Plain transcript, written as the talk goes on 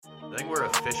think we're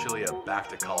officially a back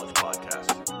to college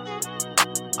podcast.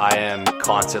 I am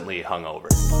constantly hungover.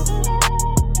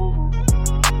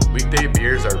 Weekday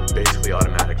beers are basically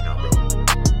automatic now, bro.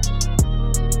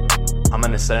 I'm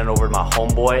gonna send it over to my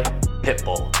homeboy,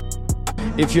 Pitbull.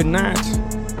 If you're not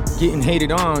getting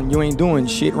hated on, you ain't doing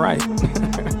shit right.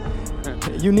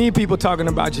 You need people talking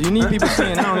about you. You need people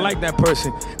saying, I don't like that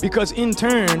person. Because in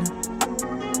turn,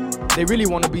 they really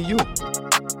want to be you.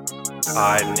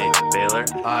 I'm Nathan Baylor.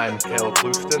 I'm Caleb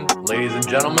Ploufton. Ladies and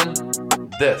gentlemen,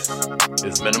 this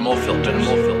is Minimal Filter.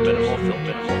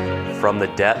 From the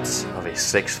depths of a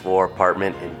 6th floor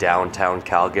apartment in downtown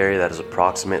Calgary that is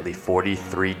approximately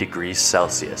 43 degrees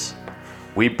Celsius,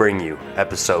 we bring you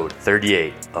episode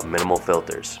 38 of Minimal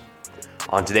Filters.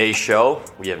 On today's show,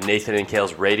 we have Nathan and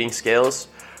Kale's rating scales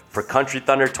for Country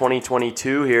Thunder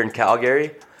 2022 here in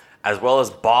Calgary, as well as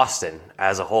Boston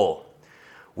as a whole.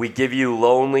 We give you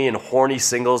lonely and horny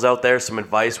singles out there some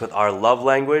advice with our love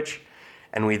language,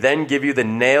 and we then give you the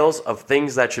nails of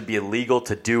things that should be illegal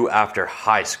to do after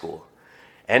high school.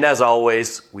 And as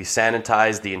always, we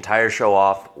sanitize the entire show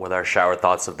off with our shower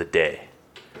thoughts of the day.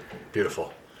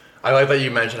 Beautiful. I like that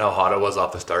you mentioned how hot it was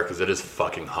off the start because it is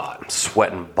fucking hot. I'm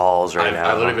sweating balls right now.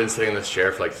 I've literally been sitting in this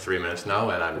chair for like 3 minutes now,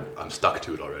 and I'm stuck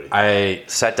to it already. I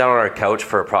sat down on our couch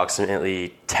for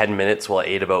approximately 10 minutes while I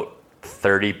ate about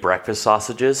 30 breakfast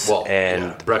sausages. Well, and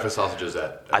yeah, breakfast sausages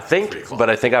at I 3 think, o'clock. but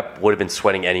I think I would have been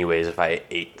sweating anyways if I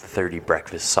ate 30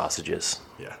 breakfast sausages.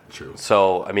 Yeah, true.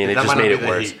 So, I mean, it That just might not made be it the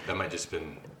worse. heat. That might just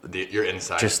been your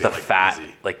inside. Just being, the like, fat,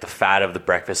 easy. like the fat of the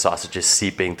breakfast sausages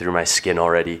seeping through my skin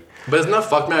already. But isn't that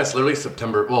fucked, man? It's literally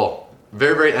September. Well,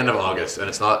 very, very end of August, and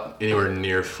it's not anywhere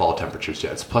near fall temperatures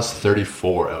yet. It's plus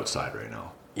 34 outside right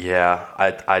now. Yeah,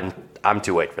 I'm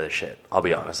too white for this shit. I'll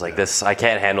be honest. Like this, I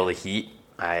can't handle the heat.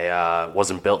 I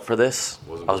wasn't built for this.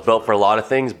 I was built for a lot of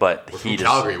things, but the We're from heat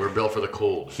Calgary. We're built for the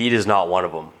cold. heat is not one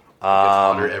of them. It's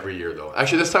hotter every year, though.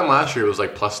 Actually, this time last year, it was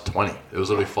like plus 20. It was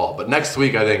literally fall. But next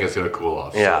week, I think it's going to cool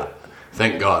off. Yeah. So,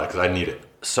 thank God, because I need it.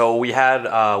 So we had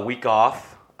a week off.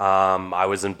 I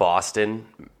was in Boston.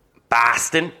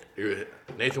 Nathan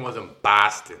was in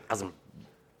Boston. I was in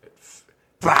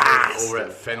Boston. Over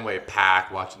at Fenway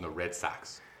Park watching the Red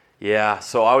Sox. Yeah,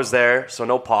 so I was there, so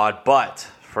no pod, but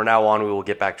for now on, we will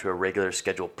get back to a regular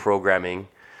scheduled programming.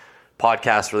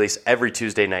 Podcast release every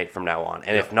Tuesday night from now on.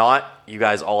 And if not, you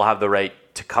guys all have the right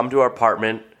to come to our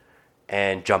apartment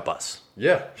and jump us.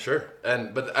 Yeah, sure.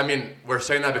 But I mean, we're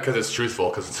saying that because it's truthful,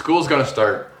 because school's going to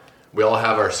start. We all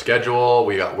have our schedule.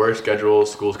 We got work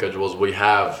schedules, school schedules. We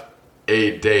have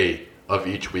a day of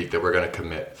each week that we're going to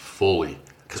commit fully.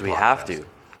 Because we have to.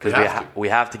 Because we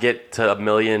have to get to 1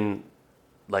 million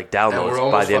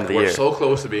downloads by the end of the year. We're so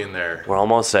close to being there. We're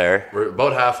almost there. We're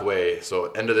about halfway.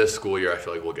 So end of this school year, I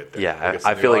feel like we'll get there. Yeah, We'll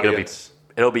I feel like audience.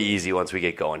 it'll be easy once we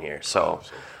get going here. So,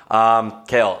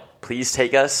 Kale, please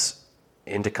take us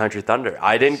into Country Thunder.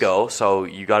 I didn't go, so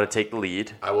you got to take the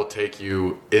lead. I will take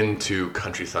you into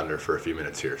Country Thunder for a few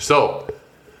minutes here. So,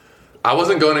 I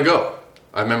wasn't going to go.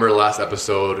 I remember the last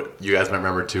episode, you guys might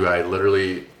remember too, I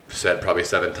literally said probably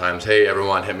 7 times, hey,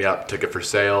 everyone, hit me up, ticket for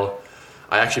sale.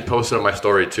 I actually posted on my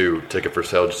story too, ticket for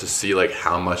sale, just to see like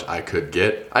how much I could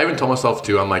get. I even told myself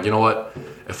too, I'm like, you know what?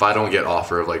 If I don't get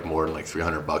offer of like more than like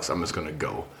 $300, I'm just going to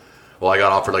go. Well, I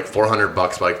got offered like $400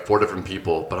 by like 4 different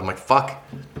people, but I'm like, fuck.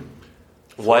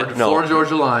 Florida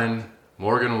Georgia Line,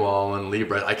 Morgan Wallen, Lee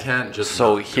Brett. I can't just.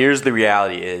 So here's the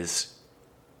reality: is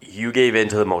you gave in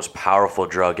to the most powerful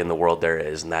drug in the world there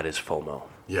is, and that is FOMO.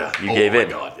 Yeah, you gave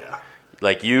in. Oh my God, yeah.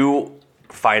 Like you,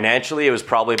 financially, it was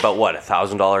probably about what,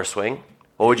 $1,000 swing.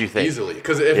 What would you think? Easily,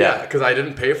 because I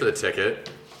didn't pay for the ticket.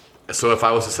 So if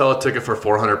I was to sell a ticket for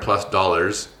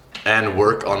 $400+ and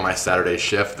work on my Saturday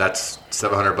shift, that's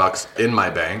 $700 in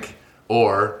my bank.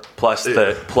 Or plus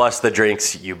the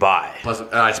drinks you buy.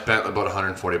 And I spent about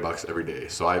 $140 every day,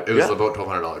 so it was about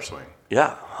 $1,200 swing.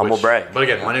 Yeah, humble brag. But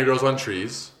again, money grows on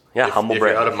trees. Yeah, humble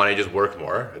brag. If you're out of money, just work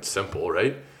more. It's simple,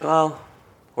 right? Well,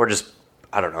 or just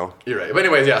I don't know. You're right. But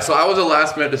anyways, yeah. So I was a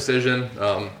last minute decision.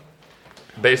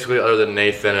 Basically, other than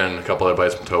Nathan and a couple other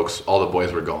buddies from Tokes, all the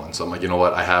boys were going. So I'm like, you know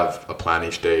what? I have a plan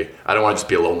each day. I don't want to just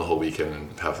be alone the whole weekend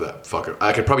and have that fucker.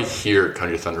 I could probably hear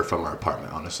Country Thunder from our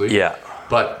apartment, honestly. Yeah.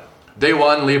 But day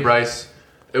one, Lee Bryce.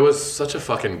 It was such a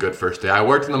fucking good first day. I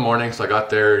worked in the morning, so I got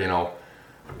there,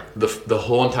 the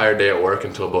whole entire day at work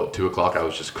until about 2 o'clock. I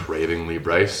was just craving Lee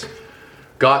Bryce.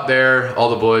 Got there, all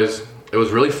the boys. It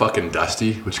was really fucking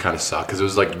dusty, which kind of sucked because it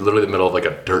was like literally the middle of like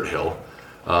a dirt hill.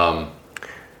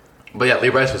 But yeah, Lee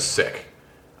Bryce was sick.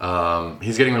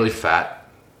 He's getting really fat,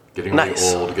 getting really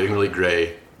old, getting really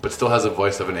gray, but still has the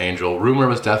voice of an angel. Rumor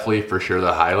was definitely for sure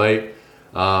the highlight.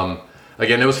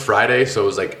 Again, it was Friday, so it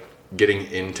was like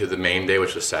getting into the main day,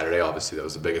 which was Saturday. Obviously, that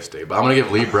was the biggest day. But I'm going to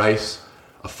give Lee Bryce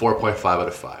a 4.5 out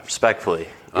of 5. Respectfully.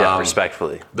 Yeah,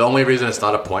 respectfully. The only reason it's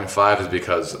not a 0.5 is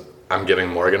because I'm giving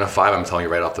Morgan a 5. I'm telling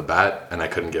you right off the bat, and I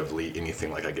couldn't give Lee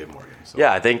anything like I gave Morgan. So.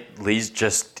 Yeah, I think Lee's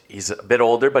he's a bit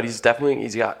older, but he's got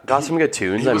some good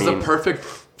tunes. He was the perfect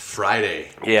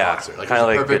Friday concert. Like, kind of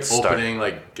like perfect opening,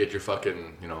 like get your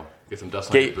fucking, get some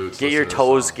dust on your boots. Get your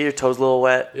toes a little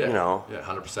wet, Yeah,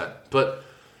 100%. But,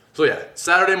 so yeah,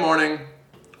 Saturday morning,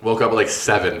 woke up at like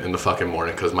 7 in the fucking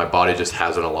morning because my body just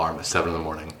has an alarm at 7 in the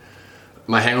morning.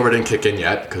 My hangover didn't kick in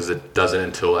yet because it doesn't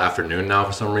until afternoon now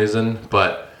for some reason.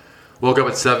 But woke up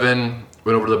at 7,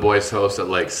 went over to the boys' house at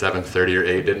like 7:30 or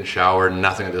 8, didn't shower,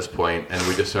 nothing at this point, and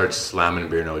we just started slamming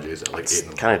beer and OJs at like 8 in the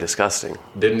morning. Kind of disgusting.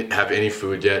 Didn't have any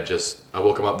food yet, I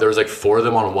woke them up. There was like 4 of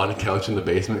them on one couch in the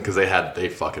basement because they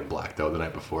fucking blacked out the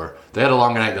night before. They had a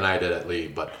longer night than I did at Lee,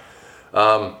 but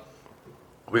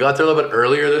we got there a little bit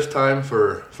earlier this time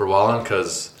for Wallen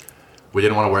because we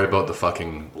didn't want to worry about the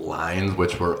fucking lines,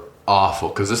 which were awful.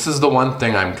 Because this is the one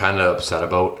thing I'm kind of upset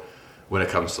about when it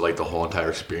comes to like the whole entire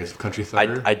experience of Country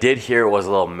Thunder. I did hear it was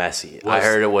a little messy. I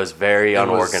heard it was very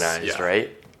unorganized, right?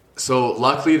 So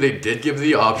luckily they did give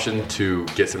the option to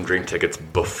get some drink tickets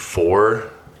before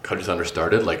Country Thunder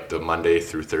started, like the Monday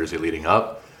through Thursday leading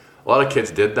up. A lot of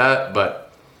kids did that,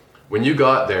 but when you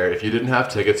got there, if you didn't have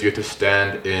tickets, you had to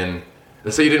stand in.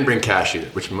 Let's say you didn't bring cash either,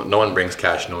 which no one brings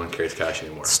cash, no one carries cash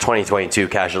anymore. It's 2022,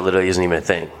 cash literally isn't even a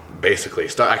thing. Basically.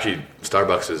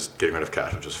 Starbucks is getting rid of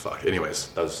cash, which is fucked. Anyways,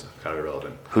 that was kind of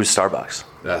irrelevant. Who's Starbucks?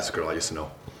 That's a girl I used to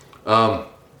know.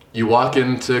 You walk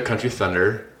into Country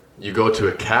Thunder, you go to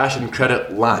a cash and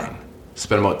credit line,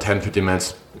 spend about 10-15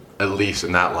 minutes at least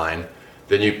in that line,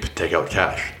 then you take out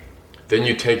cash. Then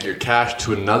you take your cash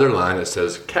to another line that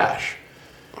says cash.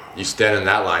 You stand in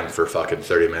that line for fucking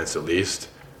 30 minutes at least.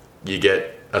 You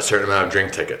get a certain amount of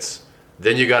drink tickets.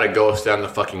 Then you gotta go stand in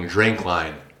the fucking drink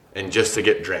line and just to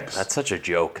get drinks. That's such a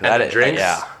joke. And drinks,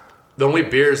 the only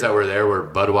beers that were there were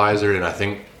Budweiser and I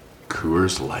think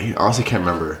Coors Light. I honestly can't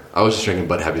remember. I was just drinking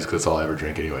Bud Heavies because that's all I ever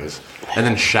drink anyways. And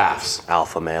then Shafts.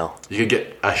 Alpha male. You could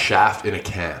get a Shaft in a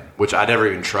can, which I never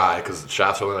even try because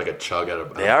Shafts are only like a chug out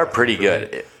of. They are pretty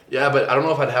good. Yeah, but I don't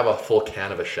know if I'd have a full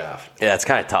can of a Shaft. Yeah, it's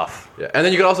kind of tough. Yeah, and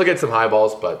then you could also get some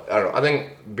highballs, but I don't know. I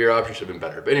think beer options should have been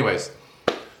better. But anyways,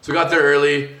 so we got there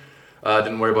early.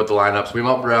 Didn't worry about the lineups. We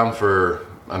mopped around for,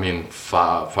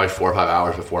 probably 4 or 5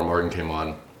 hours before Morgan came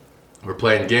on. We're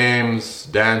playing games,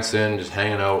 dancing, just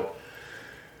hanging out.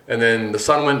 And then the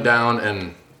sun went down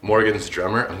and Morgan's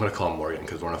drummer, I'm going to call him Morgan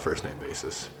because we're on a first name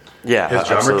basis. Yeah, his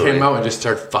drummer absolutely. came out and just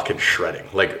started fucking shredding.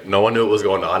 Like, no one knew what was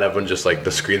going on. Everyone just, like,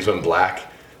 the screens went black.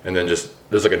 And then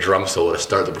there's like a drum solo to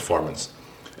start the performance.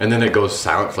 And then it goes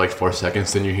silent for like 4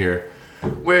 seconds. Then you hear,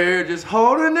 we're just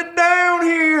holding it down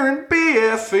here in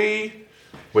BFE.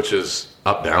 Which is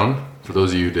up, down. For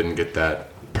those of you who didn't get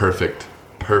that perfect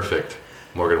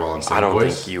Morgan Wallen voice. I don't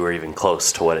think you were even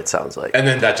close to what it sounds like. And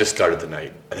then that just started the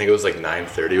night. I think it was like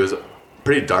 9:30. It was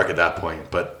pretty dark at that point.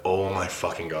 But oh my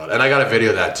fucking God. And I got a video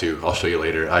of that too. I'll show you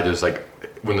later. I just like,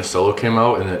 when the solo came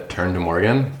out and it turned to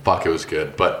Morgan, fuck, it was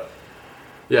good. But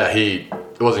yeah,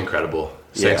 it was incredible.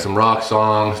 Sang some rock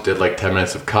songs, did like 10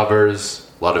 minutes of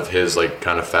covers, a lot of his like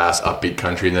kind of fast, upbeat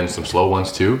country, and then some slow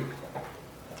ones too.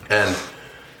 And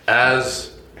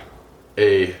as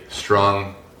a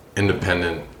strong,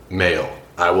 independent male,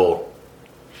 I will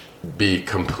be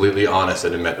completely honest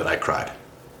and admit that I cried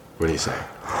when he sang.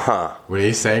 When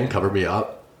he sang Cover Me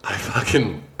Up, I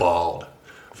fucking bawled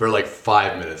for like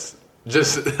 5 minutes.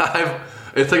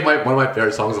 It's like one of my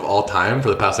favorite songs of all time for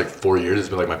the past like 4 years. It's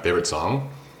been like my favorite song.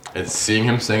 And seeing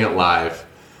him sing it live,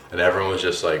 and everyone was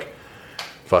just like,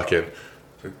 fucking,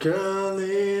 girl,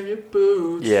 leave your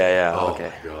boots. Yeah, oh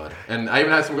okay. My God. And I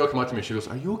even had some girl come up to me. She goes,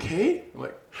 are you okay? I'm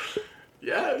like,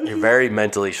 yeah. You're very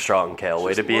mentally strong, Kale.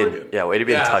 Way to be in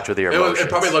touch with your emotions. It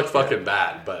probably looked fucking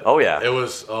bad, but it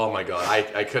was, oh my God.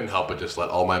 I couldn't help but just let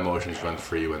all my emotions run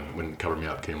free when Cover Me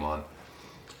Up came on.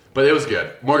 But it was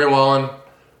good. Morgan Wallen,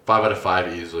 5 out of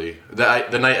 5 easily.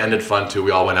 The night ended fun too.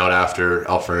 We all went out after.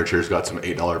 Al Furniture's got some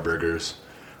 $8 burgers.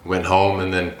 Went home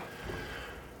and then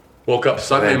woke up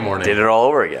Sunday morning. Did it all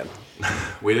over again.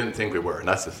 We didn't think we were, and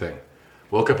that's the thing.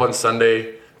 Woke up on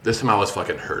Sunday. This time I was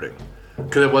fucking hurting.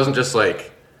 Because it wasn't just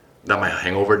like that my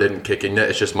hangover didn't kick in yet.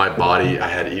 It's just my body. I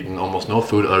had eaten almost no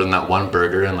food other than that one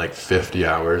burger in like 50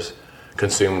 hours.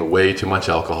 Consumed way too much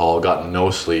alcohol. Got no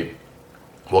sleep.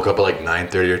 Woke up at like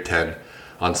 9:30 or 10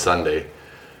 on Sunday.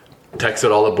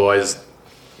 Texted all the boys.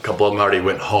 A couple of them already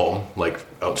went home, like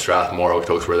out Strathmore,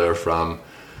 Okotoks, where they were from.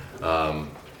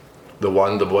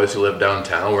 The boys who live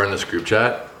downtown were in this group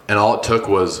chat, and all it took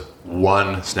was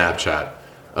one Snapchat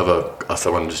of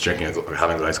someone just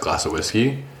having a nice glass of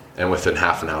whiskey, and within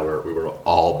half an hour we were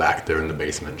all back there in the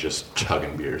basement just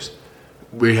chugging beers.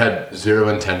 We had zero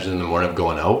intention in the morning of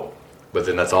going out, but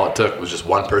then that's all it took was just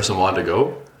one person wanted to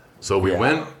go, so we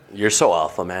went. You're so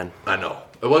alpha, man. I know.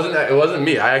 It wasn't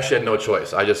me. I actually had no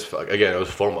choice. I just, again, it was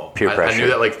FOMO. Peer pressure. I knew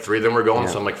that like 3 of them were going,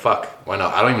 so I'm like, fuck, why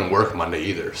not? I don't even work Monday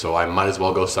either, so I might as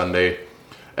well go Sunday.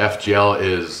 FGL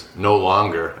is no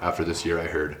longer after this year, I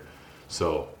heard.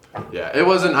 So, yeah, it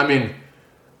wasn't, I mean,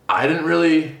 I didn't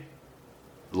really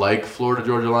like Florida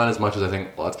Georgia line as much as I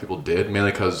think lots of people did,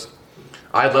 mainly because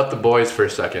I had left the boys for a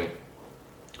second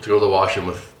to go to the washroom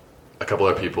with a couple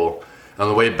other people. On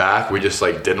the way back, we just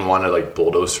like didn't want to like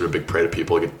bulldoze through a big parade of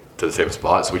people to get to the same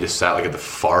spot, so we just sat like at the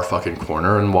far fucking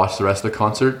corner and watched the rest of the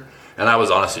concert. And I was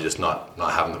honestly just not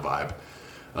having the vibe.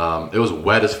 It was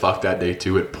wet as fuck that day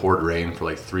too. It poured rain for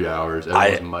like 3 hours. It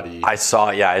was muddy. I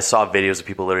saw videos of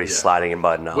people literally sliding in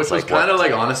mud, and which was kind of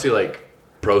like honestly like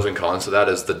pros and cons to that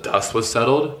is the dust was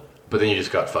settled, but then you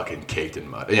just got fucking caked in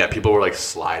mud. And yeah, people were like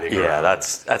sliding. Yeah, around.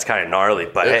 that's kind of gnarly,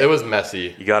 but it was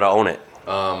messy. You gotta own it.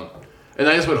 And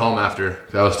I just went home after.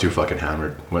 I was too fucking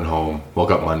hammered. Went home,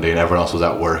 woke up Monday, and everyone else was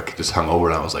at work, just hungover,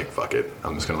 and I was like, fuck it.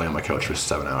 I'm just going to lay on my couch for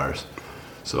 7 hours.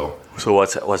 So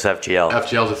what's FGL?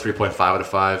 FGL is a 3.5 out of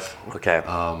 5. Okay.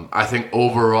 I think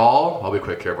overall, I'll be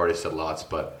quick here, I've already said lots,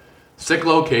 but sick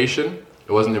location.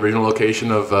 It wasn't the original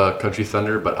location of Country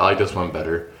Thunder, but I like this one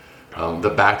better.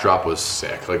 The backdrop was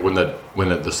sick. Like when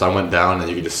the sun went down and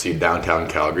you could just see downtown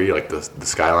Calgary, like the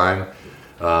skyline.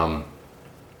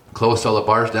 Close to all the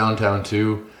bars downtown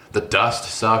too. The dust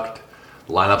sucked.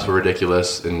 Lineups were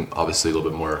ridiculous, and obviously a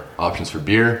little bit more options for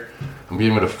beer. I'm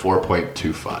giving it a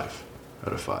 4.25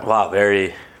 out of 5. Wow,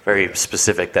 very, very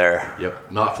specific there.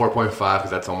 Yep, not 4.5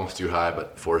 because that's almost too high,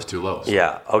 but 4 is too low. So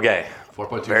yeah. Okay.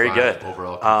 4.25. Very good.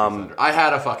 Overall, Country Thunder. I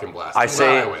had a fucking blast. I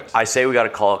say we got to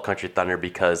call it Country Thunder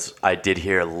because I did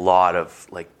hear a lot of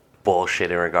like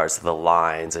bullshit in regards to the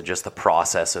lines and just the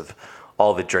process of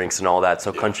all the drinks and all that.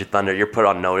 So Country Thunder, you're put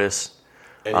on notice.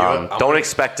 And don't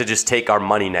expect to just take our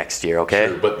money next year, okay?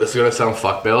 True, but this is going to sound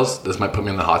fuckbills. This might put me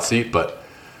in the hot seat, but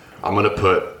I'm going to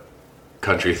put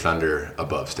Country Thunder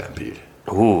above Stampede.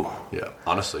 Ooh. Yeah,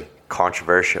 honestly.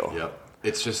 Controversial. Yep.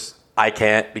 It's just... I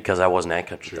can't because I wasn't at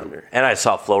Country Thunder. And I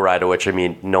saw Flow Rider, which, I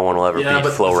mean, no one will ever beat Flow Rider. Yeah,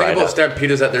 but the thing about Stampede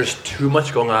is that there's too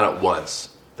much going on at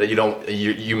once. That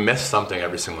you miss something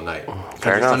every single night.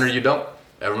 Country Thunder, you don't.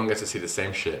 Everyone gets to see the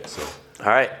same shit, so... All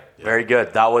right, very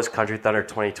good. That was Country Thunder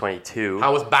 2022.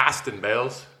 How was Boston,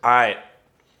 Bales? All right.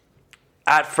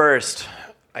 At first,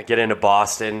 I get into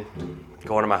Boston,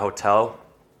 go into my hotel.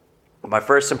 My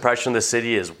first impression of the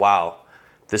city is, wow,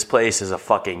 this place is a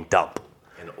fucking dump.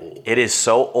 And old. It is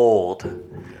so old.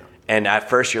 Yeah. And at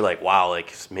first you're like, wow,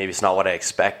 like maybe it's not what I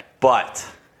expect. But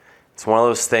it's one of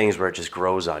those things where it just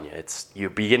grows on you. You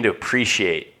begin to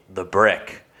appreciate the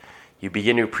brick. You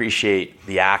begin to appreciate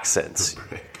the accents.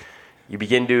 You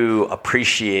begin to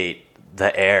appreciate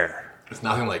the air. It's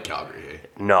nothing like Calgary, eh?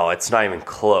 No, it's not even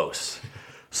close.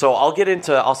 So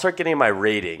I'll start getting my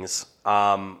ratings.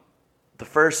 The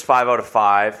first 5 out of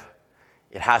 5,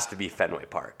 it has to be Fenway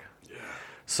Park. Yeah.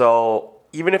 So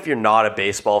even if you're not a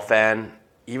baseball fan,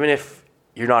 even if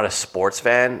you're not a sports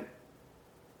fan,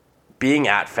 being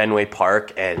at Fenway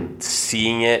Park and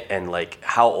seeing it and like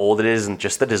how old it is and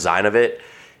just the design of it,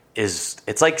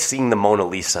 it's like seeing the Mona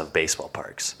Lisa of baseball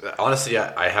parks. Honestly,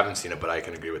 I haven't seen it, but I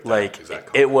can agree with that. Like,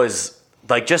 exactly. It was,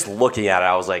 like, just looking at it,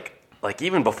 I was like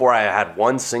even before I had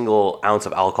 1 single ounce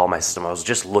of alcohol in my system, I was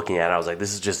just looking at it, I was like,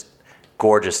 this is just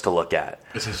gorgeous to look at.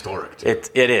 It's historic, too.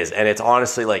 It is, and it's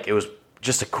honestly, like, it was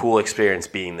just a cool experience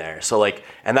being there. So, like,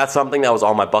 and that's something that was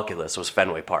on my bucket list, was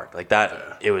Fenway Park. Like,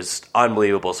 that, It was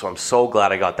unbelievable, so I'm so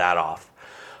glad I got that off.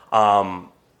 So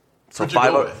Who'd you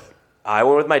go with? I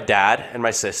went with my dad and my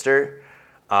sister.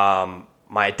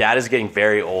 My dad is getting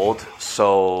very old,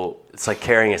 so it's like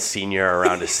carrying a senior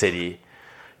around a city.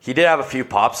 He did have a few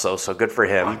pops, though, so good for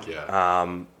him. Fuck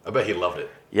yeah. I bet he loved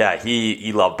it. Yeah,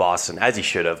 he loved Boston, as he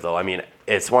should have, though. I mean,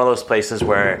 it's one of those places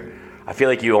where I feel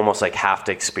like you almost like have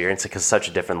to experience it because it's such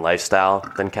a different lifestyle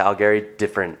than Calgary,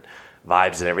 different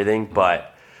vibes and everything, but it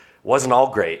wasn't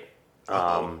all great.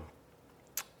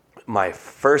 My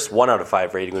first 1 out of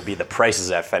 5 rating would be the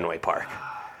prices at Fenway Park.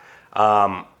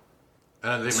 And the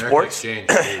American sports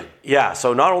Exchange. Yeah,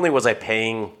 so not only was I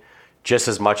paying just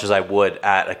as much as I would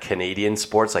at a Canadian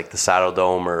sports like the Saddle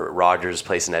Dome or Rogers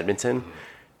Place in Edmonton,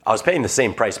 I was paying the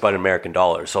same price but in American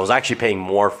dollars. So I was actually paying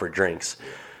more for drinks.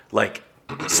 Like,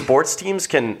 sports teams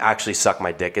can actually suck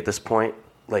my dick at this point.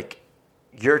 Like,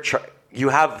 you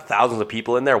have thousands of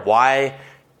people in there. Why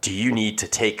do you need to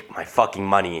take my fucking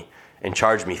money and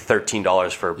charged me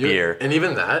 $13 for a beer. And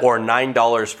even that? Or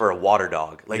 $9 for a water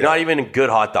dog. Like, not even a good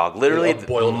hot dog. Literally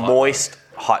boiled moist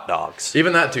hot dogs.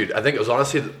 Even that, dude. I think it was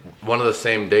honestly one of the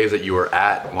same days that you were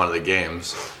at one of the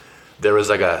games. There was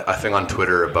like a thing on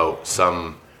Twitter about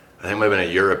some, I think it might have been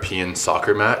a European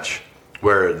soccer match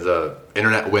where the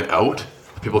internet went out.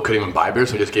 People couldn't even buy beer,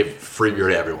 so they just gave free beer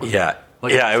to everyone. Yeah.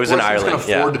 Like, yeah, it was in Ireland.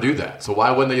 Can afford to do that. So why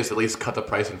wouldn't they just at least cut the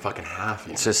price in fucking half?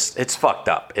 It's fucked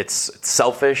up. It's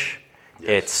selfish. Yes.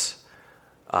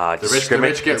 It's the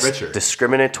rich get richer.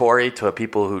 Discriminatory to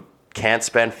people who can't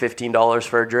spend $15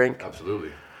 for a drink.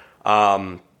 Absolutely.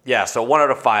 Yeah, so 1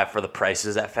 out of 5 for the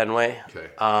prices at Fenway. Okay.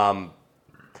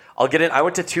 I'll get in. I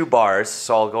went to 2 bars,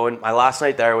 so I'll go in. My last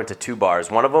night there, I went to 2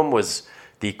 bars. One of them was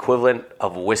the equivalent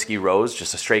of Whiskey Rose,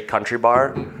 just a straight country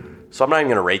bar. So I'm not even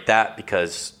going to rate that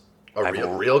because... A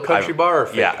real country bar or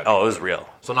fake Yeah, country? It was real.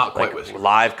 So not quite like Whiskey Rose.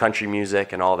 live country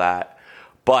music and all that.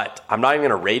 But I'm not even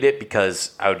going to rate it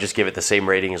because I would just give it the same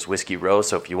rating as Whiskey Rose.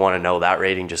 So if you want to know that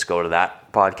rating, just go to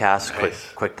that podcast.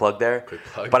 Nice. Quick plug there. Quick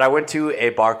plug. But I went to a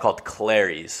bar called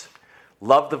Clary's.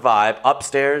 Love the vibe.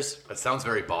 Upstairs, That sounds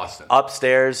very Boston.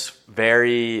 upstairs,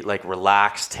 very like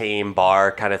relaxed, tame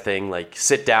bar kind of thing. Like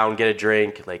sit down, get a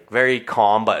drink, like very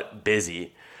calm but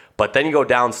busy. But then you go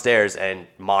downstairs and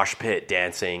mosh pit,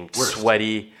 dancing, Worst.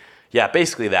 sweaty. Yeah,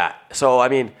 basically that. So I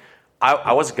mean,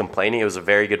 I wasn't complaining. It was a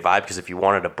very good vibe because if you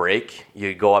wanted a break,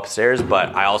 you go upstairs.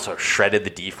 But I also shredded the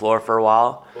D floor for a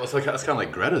while. Well, it's kind of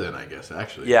like Greta then, I guess,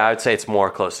 actually. Yeah, I'd say it's more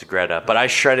close to Greta. But I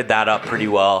shredded that up pretty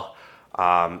well.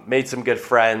 Made some good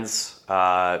friends.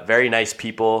 Very nice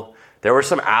people. There were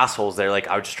some assholes there. Like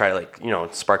I would just try to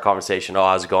spark conversation. Oh,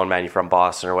 how's it going, man? You from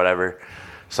Boston or whatever?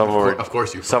 Some of them were, Of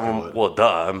course you Some fucking of them, would. well,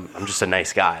 duh. I'm just a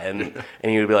nice guy, and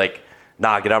he would be like,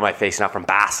 "Nah, get out of my face. Not from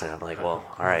Boston." I'm like, "Well,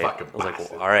 all right." Fucking I was like,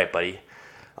 Boston. well, "All right, buddy."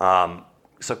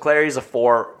 So Clary's a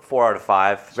 4 out of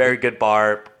 5. Very good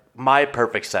bar. My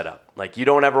perfect setup. Like you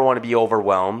don't ever want to be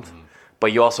overwhelmed,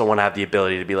 but you also want to have the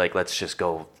ability to be like, let's just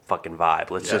go fucking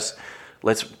vibe.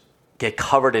 Let's get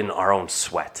covered in our own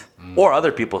sweat or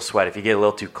other people's sweat if you get a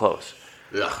little too close.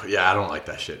 Yeah, I don't like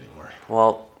that shit anymore.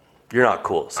 Well, you're not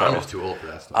cool. So I'm just too old for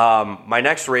that stuff. my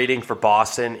next rating for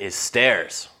Boston is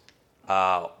stairs. 1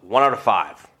 out of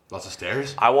 5. Lots of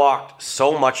stairs? I walked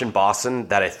so much in Boston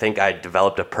that I think I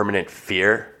developed a permanent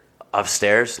fear of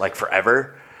stairs, like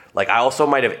forever. Like I also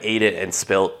might have ate it and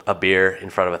spilt a beer in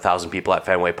front of 1,000 people at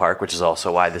Fenway Park, which is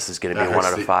also why this is going to be 1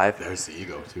 out of 5. There's the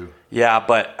ego, too. Yeah,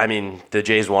 but I mean, the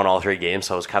Jays won all 3 games,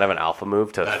 so it was kind of an alpha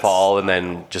move to fall and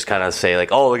then just kind of say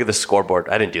like, "Oh, look at the scoreboard."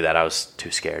 I didn't do that; I was too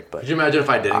scared. But Could you imagine if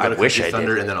I didn't I go to wish Country I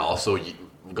Thunder did. and then also you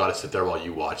got to sit there while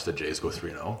you watch the Jays go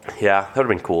 3-0? yeah, that would have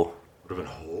been cool. Would have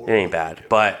been horrible. It ain't bad,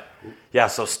 but yeah.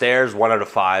 So stairs, 1 out of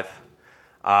 5.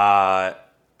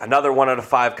 Another 1 out of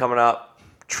 5 coming up.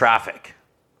 Traffic.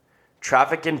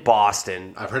 Traffic in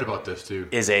Boston I've heard about this, too.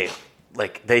 is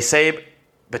they say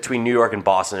between New York and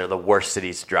Boston are the worst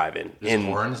cities to drive in. Just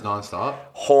horns nonstop?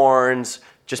 Horns,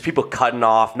 just people cutting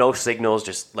off, no signals,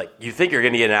 just like you think you're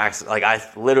going to get in an accident. Like I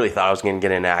literally thought I was going to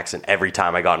get in an accident every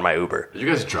time I got in my Uber. Did you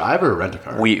guys drive or rent a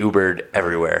car? We Ubered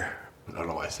everywhere. I don't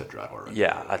know why I said drive or rent.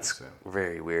 Yeah, that's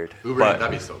very weird. Ubered, But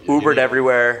that'd be so good. Ubered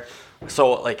everywhere.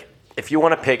 So like if you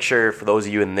want to picture, for those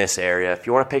of you in this area, if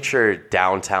you want to picture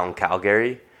downtown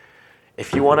Calgary,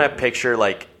 if you want to picture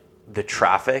like the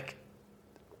traffic,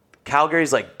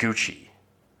 Calgary's like Gucci.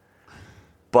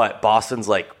 But Boston's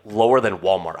like lower than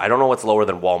Walmart. I don't know what's lower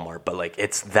than Walmart, but like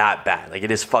it's that bad. Like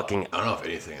it is fucking I don't know if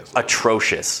anything is.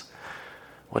 atrocious.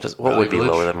 What Valley would be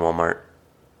Village? lower than Walmart?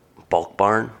 Bulk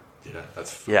Barn? Yeah,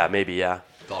 that's Yeah, maybe, yeah.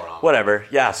 Dollarama. Whatever.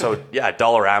 Yeah, so yeah,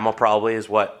 Dollarama probably is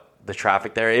what the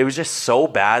traffic there. It was just so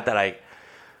bad that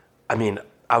I mean,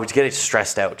 I was getting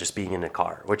stressed out just being in a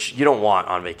car, which you don't want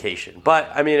on vacation. But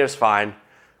I mean, it was fine.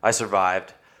 I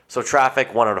survived. So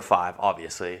traffic, 1 out of 5,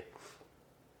 obviously.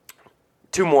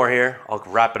 2 more here. I'll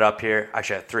wrap it up here.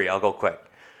 Actually, I have 3. I'll go quick.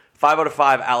 5 out of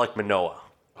 5, Alec Manoah.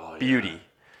 Oh, yeah. Beauty.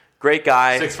 Great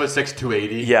guy. 6'6",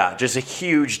 280. Yeah, just a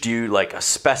huge dude, like a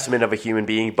specimen of a human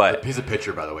being. But He's a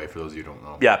pitcher, by the way, for those of you who don't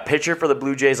know. yeah, pitcher for the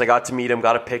Blue Jays. I got to meet him,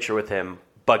 got a picture with him.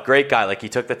 But great guy. Like he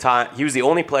took the time. He was the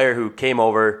only player who came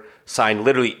over, signed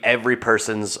literally every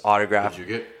person's autograph. Did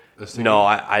you get this thing? No,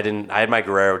 I didn't. I had my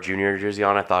Guerrero Jr. jersey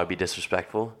on. I thought it'd be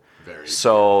disrespectful. Very.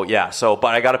 So yeah. But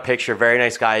I got a picture. Very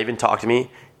nice guy. Even talked to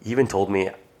me. Even told me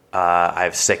I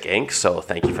have sick ink. So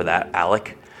thank you for that,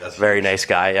 Alec. That's very huge. nice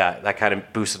guy. Yeah, that kind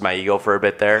of boosted my ego for a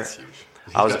bit there. That's huge.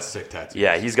 He's got sick tattoos.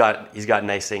 Yeah, he's got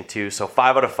nice ink too. So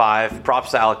 5 out of 5.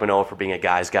 Props to Alec Manoah for being a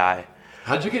guy's guy.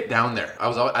 How'd you get down there?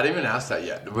 I didn't even ask that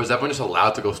yet. Was everyone just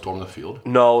allowed to go storm the field?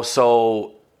 No,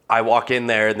 so I walk in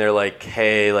there and they're like,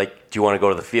 hey, like, do you want to go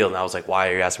to the field? And I was like, why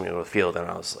are you asking me to go to the field? And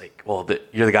I was like, well,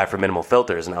 you're the guy from Minimal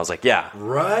Filters. And I was like, yeah.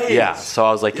 Right. Yeah. So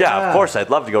I was like, yeah, of course, I'd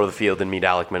love to go to the field and meet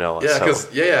Alec Manoa. Yeah, so. because,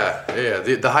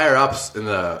 the higher ups in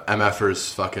the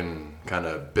MFers fucking kind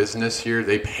of business here,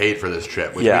 they paid for this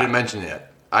trip, which we didn't mention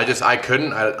yet. I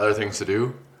couldn't. I had other things to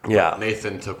do. Yeah.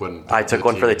 Nathan took one. I took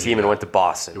one for the team and went to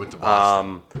Boston. He went to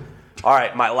Boston. All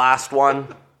right, my last one,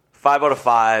 5 out of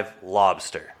 5,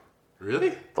 lobster.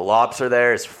 Really? The lobster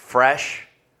there is fresh,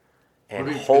 and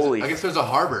I guess there's a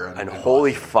harbor. And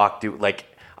holy fuck, dude! Like,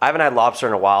 I haven't had lobster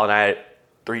in a while, and I had it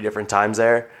 3 different times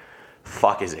there.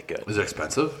 Fuck, is it good? Is it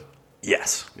expensive?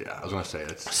 Yes. Yeah, I was gonna say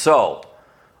it's. So,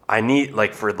 I need,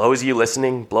 like, for those of you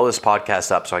listening, blow this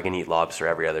podcast up so I can eat lobster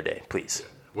every other day, please.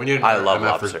 We need I love MFers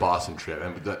lobster. Boston trip,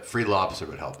 and the free lobster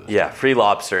would help us. Yeah, free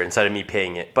lobster instead of me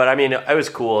paying it. But I mean, it was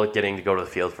cool getting to go to the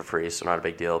field for free, so not a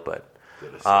big deal. But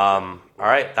all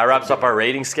right, that wraps up our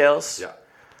rating scales. Yeah.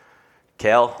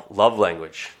 Kale, love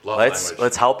language. Language.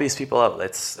 Let's help these people out.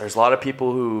 There's a lot of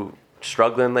people who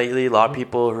struggling lately, a lot of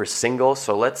people who are single.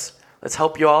 So let's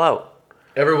help you all out.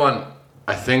 Everyone,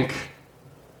 I think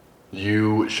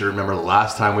you should remember the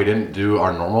last time we didn't do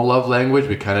our normal love language.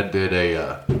 We kind of did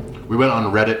we went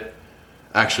on Reddit.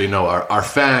 Actually, no, our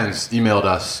fans emailed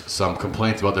us some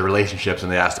complaints about their relationships, and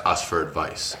they asked us for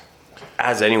advice.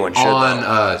 As anyone should. On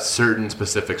a certain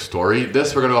specific story.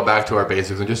 This, we're going to go back to our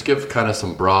basics and just give kind of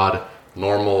some broad,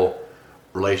 normal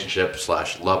relationship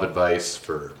 / love advice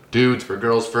for dudes, for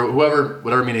girls, for whatever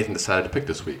me and Nathan decided to pick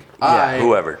this week.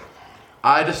 Whoever.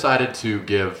 I decided to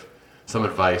give some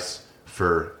advice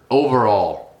for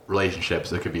overall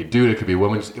relationships. It could be a dude, it could be a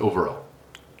woman, just overall.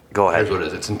 Go ahead. Here's what it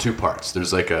is. It's in 2 parts.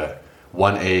 There's like a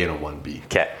 1A and a 1B.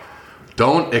 Okay.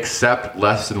 Don't accept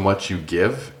less than what you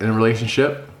give in a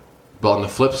relationship, but on the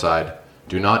flip side,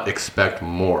 do not expect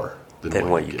more than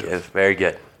what you give. Very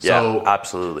good. So, yeah,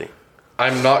 absolutely.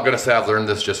 I'm not going to say I've learned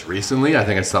this just recently. I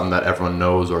think it's something that everyone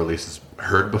knows or at least has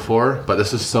heard before, but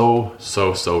this is so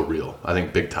real. I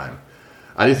think big time.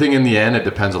 I think in the end, it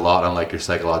depends a lot on like your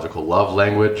psychological love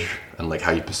language and like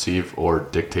how you perceive or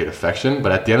dictate affection.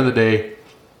 But at the end of the day,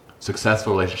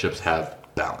 successful relationships have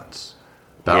balance.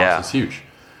 Balance is huge.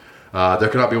 There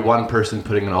cannot be one person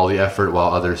putting in all the effort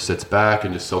while others sits back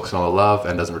and just soaks in all the love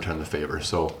and doesn't return the favor.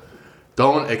 So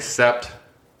don't accept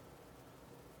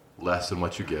less than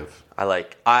what you give. And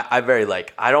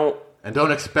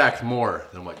don't expect more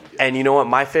than what you give. And you know what?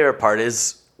 My favorite part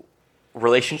is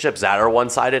relationships that are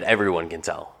one-sided, everyone can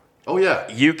tell. Oh, yeah.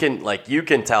 You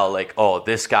can tell, like, oh,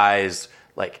 this guy's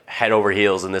like head over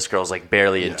heels and this girl's like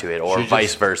barely into it, or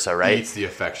vice versa, right? Eats the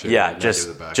affection. Yeah,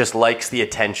 just likes the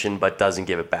attention but doesn't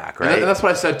give it back, right? And that's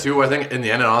what I said too. I think in the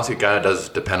end, it honestly kind of does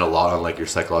depend a lot on like your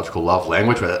psychological love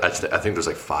language. I think there's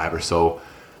like 5 or so.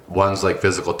 One's like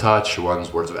physical touch,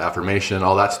 one's words of affirmation,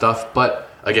 all that stuff. But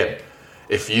again,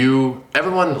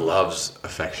 everyone loves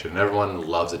affection, everyone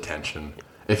loves attention.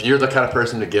 If you're the kind of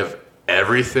person to give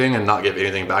everything and not give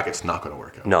anything back, it's not going to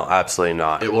work out. No, absolutely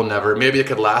not. It will never. Maybe it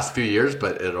could last a few years,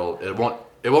 but it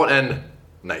won't end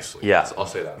nicely. Yeah, I'll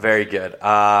say that. Very good.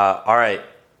 All right,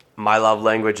 my love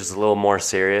language is a little more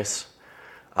serious.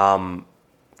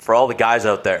 For all the guys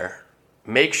out there,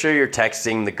 make sure you're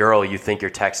texting the girl you think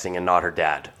you're texting and not her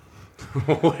dad.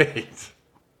 Wait.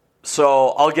 So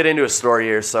I'll get into a story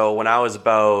here. So when I was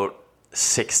about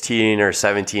 16 or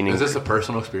 17. Is this a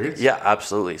personal experience? Yeah,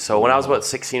 absolutely. So when I was about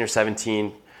 16 or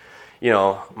 17,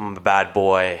 I'm a bad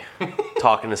boy,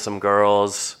 talking to some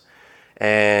girls,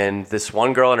 and this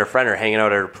one girl and her friend are hanging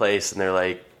out at her place, and they're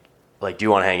like, do you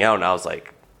want to hang out? And I was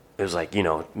like, it was like,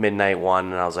 midnight 1,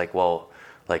 and I was like, well,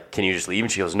 like, can you just leave?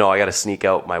 And she goes, no, I got to sneak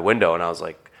out my window. And I was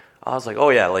like, oh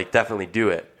yeah, like, definitely do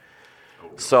it.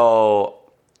 So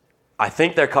I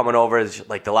think they're coming over.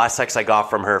 Like, the last text I got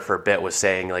from her for a bit was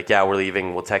saying, like, yeah, we're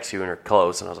leaving. We'll text you when we're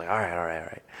close. And I was like, all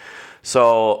right.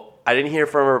 So I didn't hear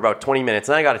from her about 20 minutes.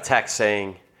 And then I got a text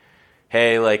saying,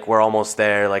 hey, like, we're almost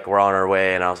there. Like, we're on our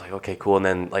way. And I was like, okay, cool. And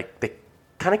then, like, they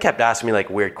kind of kept asking me,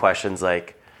 like, weird questions.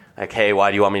 Like, hey,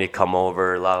 why do you want me to come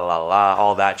over? La, la, la, la,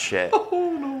 all that shit.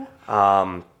 Oh,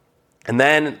 no. And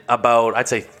then about, I'd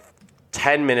say,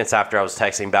 10 minutes after I was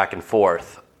texting back and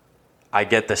forth, I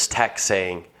get this text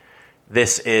saying,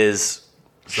 this is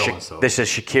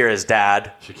Shakira's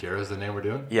dad. Shakira's the name we're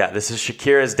doing? Yeah, this is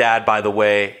Shakira's dad, by the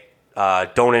way.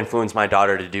 Don't influence my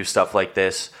daughter to do stuff like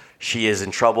this. She is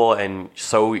in trouble, and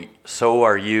so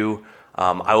are you.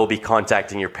 I will be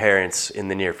contacting your parents in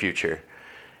the near future.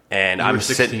 And I'm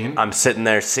sitting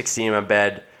there, 16 in my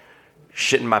bed,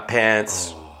 shitting my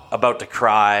pants, about to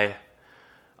cry.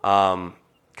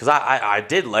 Because I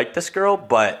did like this girl,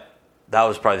 but that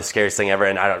was probably the scariest thing ever.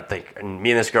 And I don't think, and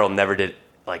me and this girl never did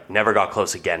like never got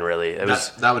close again. Really, it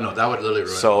was that would literally ruin.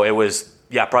 so. It was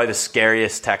probably the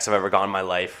scariest text I've ever gotten in my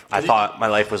life. I thought my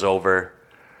life was over.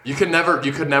 You could never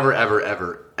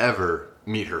ever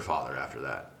meet her father after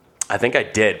that. I think I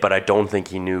did, but I don't think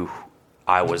he knew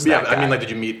I was that guy. I mean, like,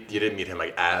 you didn't meet him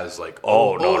like as like,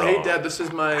 no. Hey Dad, this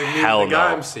is my hell the guy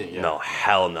no. I'm seeing. Yeah. No,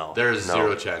 hell no. There's no.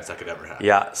 zero chance that could ever happen.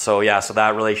 Yeah, so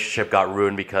that relationship got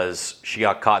ruined because she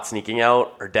got caught sneaking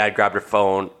out. Her dad grabbed her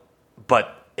phone,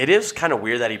 but it is kind of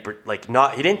weird that he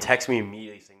didn't text me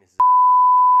immediately saying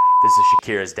this is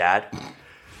Shakira's dad.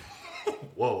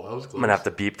 Whoa, that was close. I'm gonna have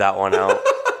to beep that one out.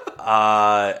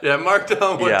 Yeah, mark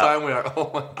down what time we are.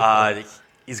 Oh my god.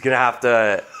 He's gonna have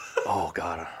to. Oh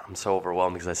god, I'm so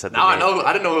overwhelmed because I said. Now I know.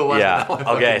 I didn't know who it was. Yeah.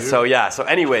 Okay. So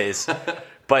anyways,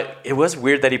 but it was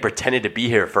weird that he pretended to be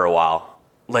here for a while.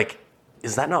 Like,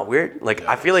 is that not weird? Like,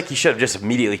 I feel like he should have just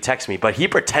immediately texted me, but he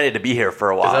pretended to be here for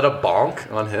a while. Is that a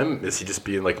bonk on him? Is he just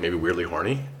being like maybe weirdly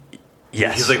horny?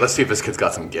 Yes. He's like, let's see if this kid's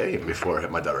got some game before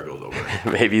my daughter goes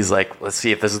over. Maybe he's like, let's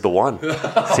see if this is the one.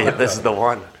 See if this is the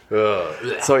one.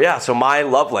 So my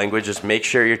love language is make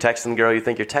sure you're texting the girl you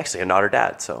think you're texting and not her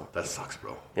dad. So that sucks,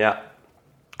 bro. Yeah.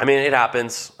 I mean, it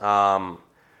happens.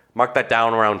 Mark that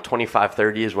down around 25,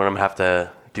 30 is when I'm going to have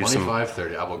to do 25,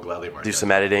 30. I will gladly mark some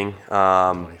editing.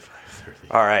 25, 30.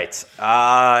 All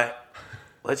right.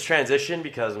 Let's transition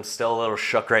because I'm still a little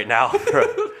shook right now for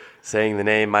saying the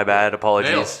name. My bad.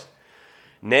 Apologies.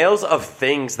 Nails of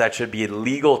things that should be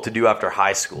illegal to do after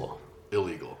high school.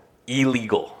 Illegal.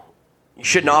 You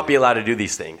should not be allowed to do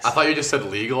these things. I thought you just said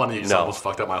legal and you just almost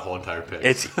fucked up my whole entire pitch.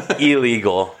 It's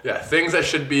illegal. Yeah, things that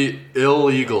should be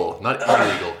illegal. Not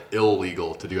illegal.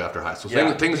 Illegal to do after high school.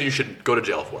 Yeah. Things you should go to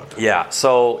jail for. Yeah,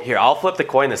 so here, I'll flip the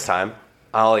coin this time.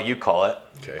 I'll let you call it.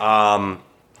 Okay.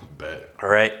 Bet. All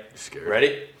right. Scared.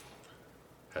 Ready?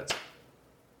 Heads.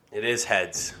 It is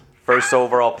heads. First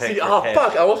overall pick. Heads.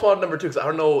 Fuck. I almost wanted number 2 because I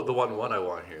don't know the 1-1 I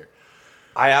want here.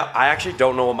 I actually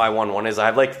don't know what my 1-1 is. I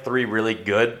have like 3 really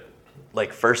good,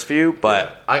 like first few,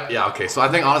 but Okay. So I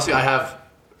think honestly I have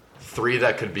 3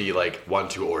 that could be like 1,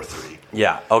 2, or 3.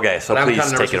 yeah. Okay. So But please I'm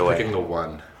kind of take it away. picking the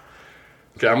 1.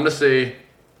 Okay, I'm gonna say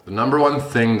the number 1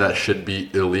 thing that should be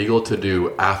illegal to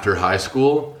do after high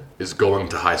school is going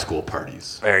to high school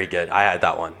parties. Very good. I had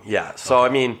that one. Yeah. So I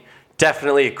mean,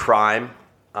 definitely a crime.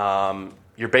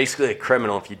 You're basically a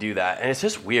criminal if you do that, and it's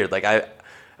just weird. Like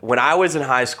when I was in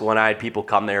high school and I had people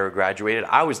come there who graduated,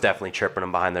 I was definitely chirping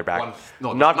them behind their back.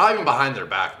 Not even behind their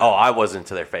back. Oh, I wasn't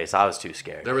to their face. I was too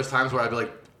scared. There was times where I'd be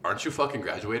like, "Aren't you fucking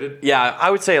graduated?" Yeah,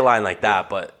 I would say a line like that,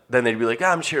 but then they'd be like,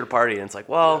 I'm just here to party, and it's like,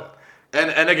 well. Yeah.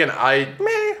 And again, I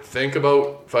think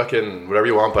about fucking whatever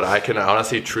you want, but I can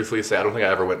honestly, truthfully say I don't think I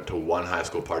ever went to one high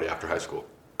school party after high school.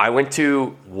 I went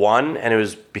to one, and it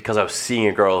was because I was seeing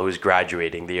a girl who was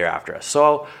graduating the year after us.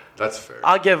 So that's fair.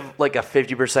 I'll give like a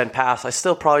 50% pass. I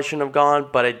still probably shouldn't have gone,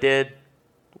 but I did.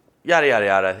 Yada yada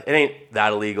yada. It ain't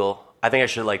that illegal. I think I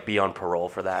should like be on parole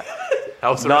for that.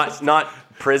 Not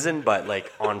prison, but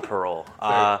like on parole.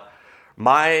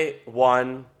 My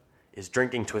one is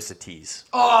drinking Twisted Teas.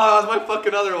 Oh, that's my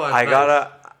fucking other one. I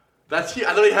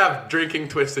literally have drinking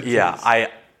Twisted Teas. Yeah, I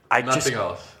Nothing just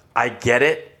else. I get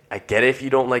it. I get it if you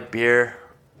don't like beer,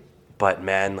 but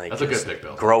man, like that's a good pick,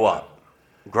 Bill. Grow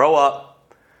up.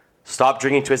 Stop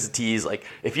drinking Twisted Teas. Like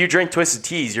if you drink Twisted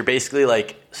Teas, you're basically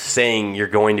like saying you're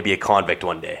going to be a convict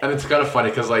one day. And it's kind of funny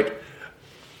because like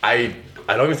I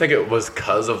don't even think it was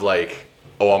because of like,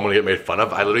 oh, I'm gonna get made fun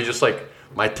of. I literally just like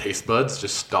my taste buds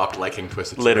just stopped liking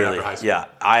Twisted Teas literally after high school.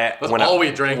 Yeah, That's all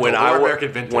we drank. When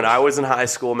I was in high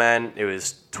school, man, it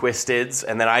was Twisteds,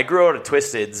 and then I grew out of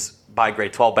Twisteds by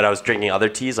grade 12, but I was drinking other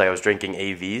teas. Like I was drinking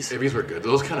AVs. AVs were good.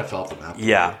 Those kind of fell off the map.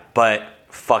 Yeah, but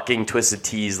fucking Twisted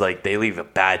Teas, like they leave a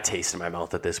bad taste in my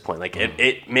mouth at this point. Like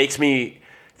it makes me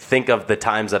think of the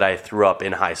times that I threw up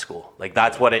in high school. Like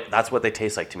that's what they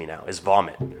taste like to me now is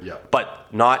vomit. Yeah. But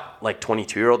not like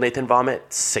 22-year-old Nathan vomit,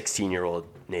 16-year-old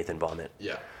Nathan vomit.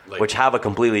 Yeah. Which have a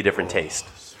completely different taste.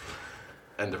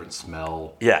 And different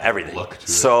smell. Yeah, everything. Look to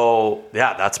so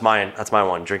yeah, that's mine. That's my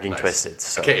one. Drinking Twisted.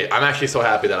 So. Okay, I'm actually so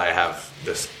happy that I have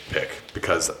this pick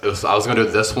because I was gonna do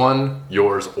this one,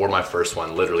 yours, or my first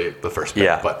one. Literally the first pick.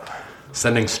 Yeah. But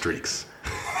sending streaks.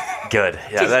 Good.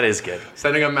 Yeah, that is good.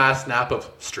 Sending a mass snap of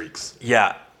streaks.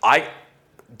 Yeah,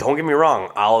 don't get me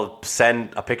wrong. I'll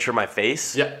send a picture of my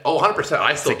face. Yeah. Oh, 100%.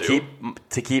 I still do.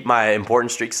 To keep my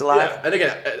important streaks alive. Yeah. And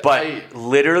again, but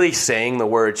literally saying the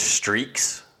word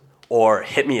streaks or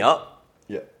hit me up.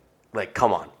 Yeah. Like,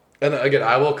 come on. And again,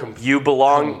 I will. You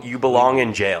belong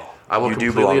in jail. I will you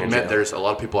completely admit there's a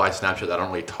lot of people I Snapchat that I don't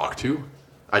really talk to.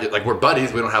 like we're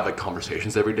buddies. We don't have like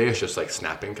conversations every day. It's just like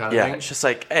snapping kind of Yeah, thing. it's just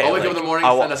like, hey, I'll wake like, up in the morning,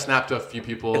 send a snap to a few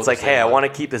people. It's like, hey, I want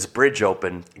to keep this bridge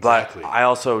open, Exactly. but I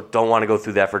also don't want to go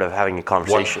through the effort of having a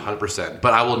conversation. 100%.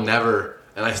 But I will never,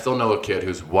 and I still know a kid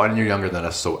who's 1 year younger than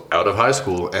us, so out of high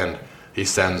school, and he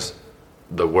sends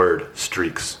the word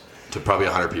streaks to probably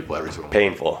 100 people every single day.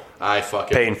 Painful.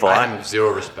 Painful. I have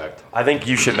zero respect. I think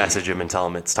you should message him and tell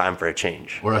him it's time for a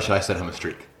change. Or should I send him a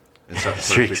streak?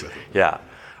 Streaks. Yeah.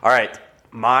 All right.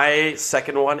 My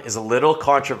second one is a little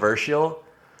controversial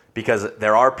because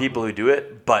there are people who do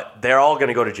it, but they're all going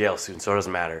to go to jail soon, so it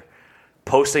doesn't matter.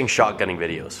 Posting shotgunning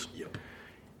videos. Yep.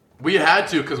 We had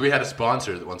to because we had a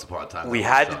sponsor once upon a time. We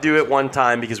had to do it one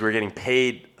time because we were getting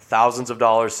paid thousands of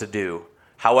dollars to do.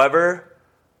 However,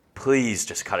 please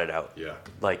just cut it out. Yeah.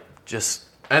 Like, just...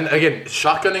 And again,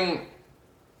 shotgunning,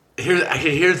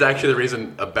 here's actually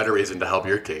a better reason to help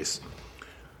your case.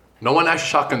 No one actually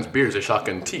shotguns beers, they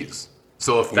shotgun teas.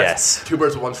 So if that's two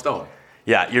birds with one stone.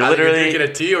 Yeah, you're Either literally... you're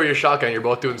drinking a tea or you're shotgun, you're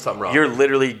both doing something wrong. You're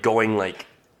literally going, like,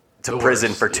 to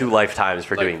prison for 2 lifetimes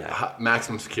for doing that.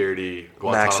 Maximum security.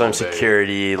 Maximum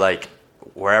security, like,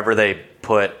 wherever they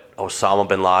put Osama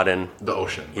bin Laden. The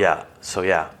ocean. Yeah, so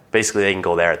yeah. Basically, they can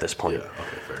go there at this point. Yeah,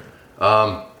 okay, fair.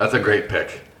 That's a great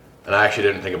pick. And I actually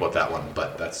didn't think about that one,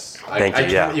 but that's... I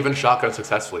can't even shotgun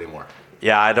successfully anymore.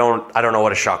 Yeah, I don't know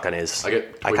what a shotgun is.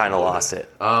 I kind of lost it.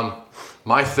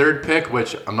 My third pick,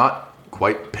 which I'm not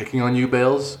quite picking on you,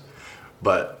 Bales,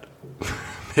 but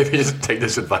maybe just take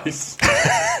this advice.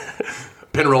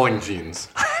 Pin-rolling jeans.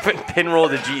 I haven't pin-rolled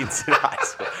the jeans in high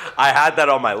school. I had that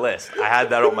on my list.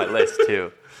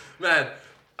 Too. Man,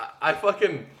 I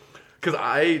fucking... Because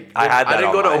I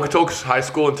didn't go to Okotoks High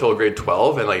School until grade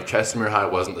 12, and like Chestermere High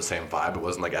wasn't the same vibe. It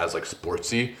wasn't like as like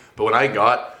sportsy. But when I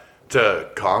got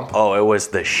to comp, it was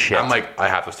the shit. I'm like, I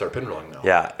have to start pinrolling now.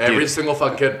 Yeah, every single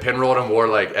fucking kid pinrolled and wore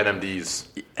like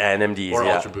NMDs or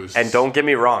Ultra Boosts. And don't get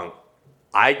me wrong,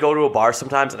 I go to a bar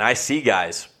sometimes and I see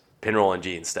guys pinrolling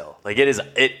jeans still. Like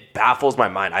it baffles my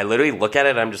mind. I literally look at it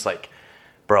and I'm just like,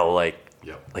 bro, like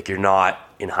you're not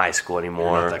in high school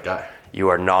anymore. You're not that guy. You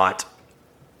are not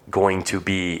going to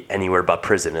be anywhere but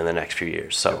prison in the next few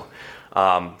years. So,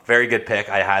 very good pick.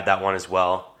 I had that one as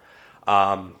well.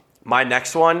 My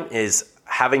next one is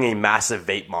having a massive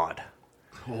vape mod.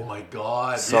 Oh my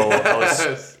god! So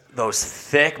those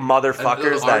thick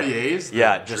motherfuckers and RDAs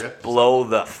that just blow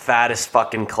the fattest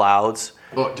fucking clouds.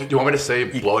 Well, do you want me to say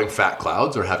blowing fat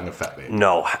clouds or having a fat vape?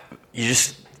 No, you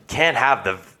just can't have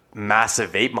the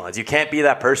massive vape mods. You can't be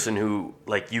that person who,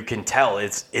 like, you can tell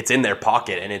it's in their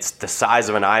pocket and it's the size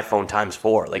of an iPhone times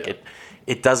 4. Like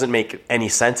it doesn't make any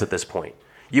sense at this point.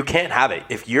 You can't have it.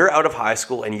 If you're out of high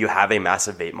school and you have a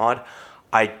massive vape mod,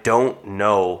 I don't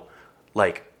know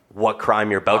like what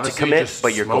crime you're about to commit,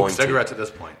 but you're going to smoke cigarettes at this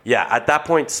point. Yeah, at that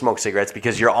point, smoke cigarettes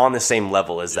because you're on the same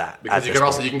level as that. Because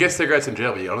you can get cigarettes in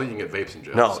jail, but you don't think you can get vapes in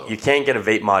jail. No, you can't get a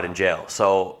vape mod in jail.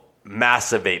 So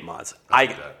massive vape mods.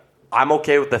 I'm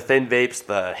okay with the thin vapes,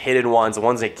 the hidden ones, the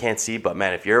ones they can't see. But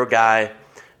man, if you're a guy,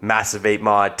 massive vape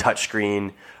mod,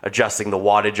 touchscreen, adjusting the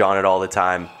wattage on it all the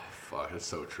time. Fuck, it's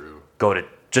so true.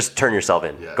 Just turn yourself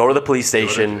in. Yeah. Go to the police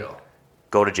station.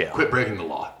 Go to jail. Quit breaking the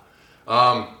law.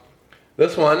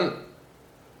 This one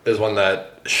is one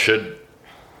that should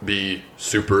be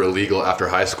super illegal after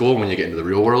high school when you get into the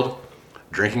real world.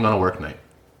 Drinking on a work night.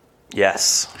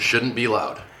 Yes. Shouldn't be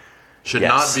allowed.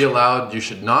 Not be allowed. You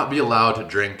should not be allowed to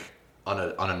drink on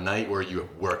a night where you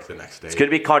work the next day. It's going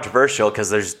to be controversial because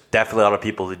there's definitely a lot of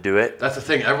people who do it. That's the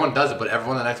thing. Everyone does it, but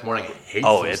everyone the next morning hates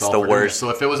it's the worst. So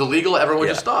if it was illegal, everyone would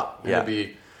just stop. Yeah.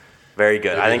 Very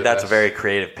good. I think that's a very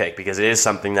creative pick because it is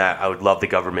something that I would love the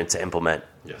government to implement.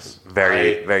 Yes.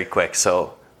 Very quick.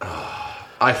 So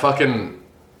again,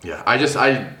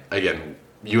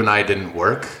 you and I didn't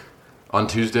work on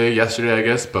yesterday, I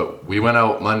guess, but we went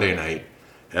out Monday night,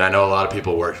 and I know a lot of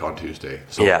people worked on Tuesday.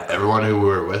 So everyone who we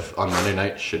were with on Monday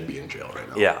night should be in jail right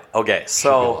now. Yeah. Okay.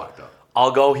 So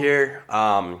I'll go here.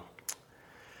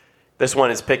 This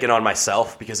one is picking on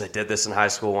myself because I did this in high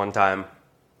school one time.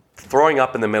 Throwing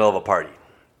up in the middle of a party.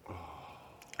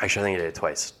 Actually, I think I did it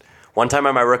twice. One time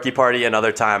at my rookie party,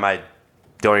 another time I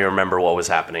don't even remember what was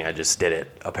happening. I just did it,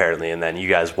 apparently, and then you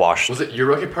guys washed. Was it your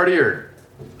rookie party or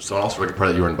someone else's rookie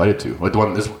party that you were invited to? Like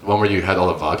this one where you had all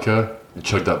the vodka and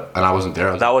chugged up, and I wasn't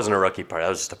there. That wasn't a rookie party. That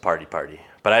was just a party.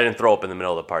 But I didn't throw up in the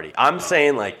middle of the party. I'm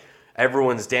saying, like,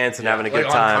 everyone's dancing, having a good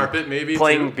time. On carpet, maybe,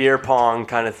 playing beer pong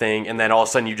kind of thing, and then all of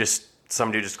a sudden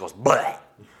some dude just goes, bleh.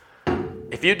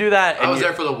 If you do that... I was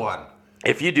there for the one.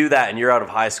 If you do that and you're out of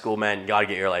high school, man, you got to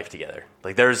get your life together.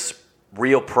 Like, there's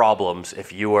real problems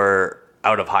if you were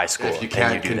out of high school. If you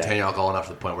can't contain alcohol enough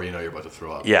to the point where you know you're about to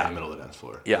throw up in the middle of the dance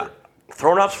floor. Yeah.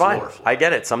 Throwing up's fine. Floor. I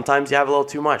get it. Sometimes you have a little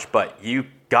too much, but you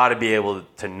got to be able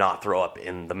to not throw up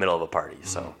in the middle of a party.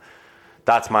 So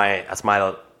that's my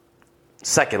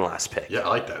second last pick. Yeah, I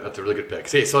like that. That's a really good pick.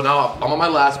 See, so now I'm on my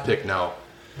last pick now,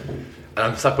 and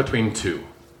I'm stuck between two.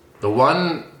 The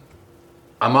one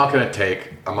I'm not gonna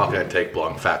take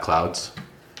blowing fat clouds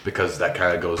because that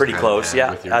kind of goes Pretty hand in close. hand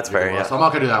Yeah, with that's fair. Yeah. So I'm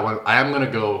not gonna do that one. I am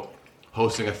gonna go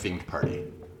hosting a themed party.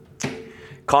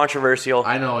 Controversial.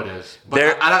 I know it is.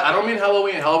 But I don't mean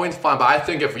Halloween. Halloween's fun, but I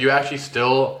think if you actually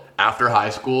still, after high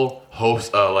school,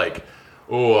 host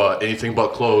anything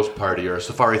but clothes party or a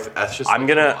safari, that's just... I'm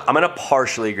gonna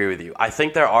partially agree with you. I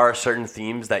think there are certain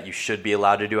themes that you should be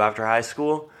allowed to do after high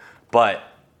school, but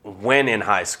when in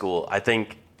high school,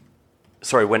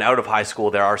 when out of high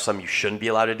school, there are some you shouldn't be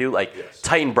allowed to do, like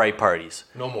Titan Bright parties.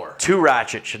 No more. Too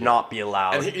ratchet should not be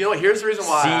allowed. And here's the reason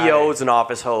why... CEOs and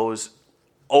office hoes,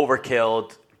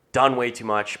 overkilled, done way too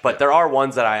much. But there are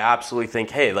ones that I absolutely think,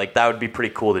 hey, like that would be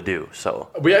pretty cool to do. So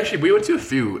we went to a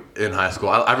few in high school.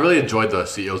 I really enjoyed the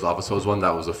CEO's office hoes one.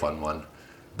 That was a fun one.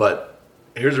 But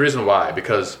here's the reason why.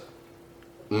 Because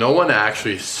no one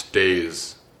actually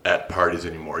stays at parties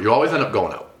anymore. You always end up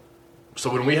going out.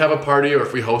 So when we have a party or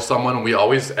if we host someone, we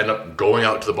always end up going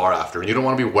out to the bar after. And you don't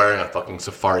want to be wearing a fucking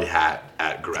safari hat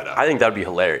at Greta. I think that would be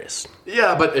hilarious.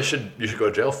 Yeah, but you should go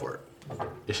to jail for it.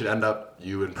 It should end up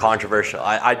you in controversial.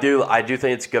 I do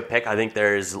think it's a good pick. I think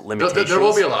there's limitations. There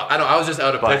will be a lot. I know. I was just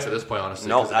out of picks at this point, honestly.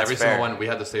 No, that's every fair. single one we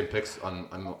had the same picks on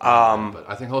but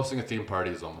I think hosting a theme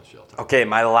party is almost jail time. Okay,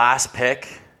 my last pick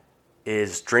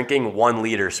is drinking 1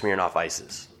 liter Smirnoff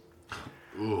Ices.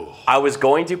 Ooh. I was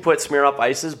going to put Smirnoff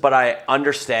Ices, but I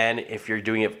understand if you're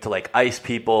doing it to like ice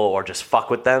people or just fuck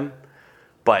with them.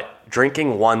 But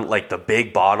drinking one, like the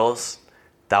big bottles,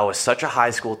 that was such a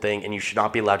high school thing, and you should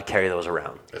not be allowed to carry those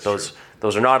around. Those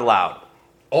are not allowed.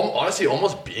 Honestly,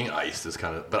 almost being iced is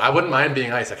kind of... But I wouldn't mind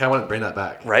being iced. I kind of want to bring that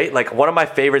back. Right? Like, one of my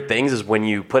favorite things is when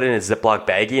you put it in a Ziploc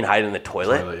baggie and hide it in the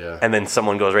toilet, yeah. and then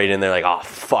someone goes right in there like, oh,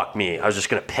 fuck me. I was just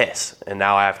going to piss, and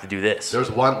now I have to do this. There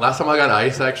was one... Last time I got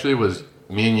ice, actually, was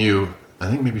me and you... I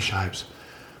think maybe Shibes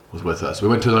was with us. We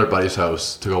went to another buddy's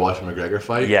house to go watch a McGregor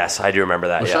fight. Yes, I do remember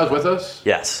that. Was yeah. Shibes with us?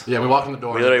 Yes. Yeah, we walked in the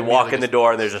door. We literally walk in the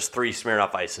door, and there's just 3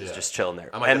 Smirnoff Ices just chilling there.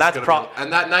 Like, and that's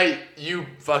and that night, you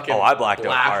fucking... I blacked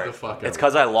out hard. The fuck out. It's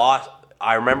because I lost...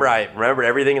 I remembered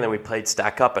everything, and then we played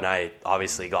Stack Up, and I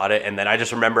obviously got it. And then I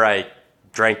just remember I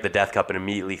drank the Death Cup and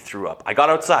immediately threw up. I got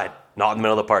outside, not in the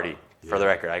middle of the party. For the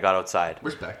record, I got outside.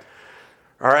 Respect.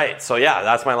 All right, so yeah,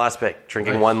 that's my last pick.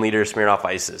 Drinking 1 liter Smirnoff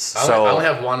Ices. I only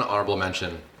have one honorable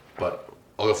mention, but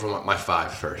I'll go for my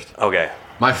 5 first. Okay.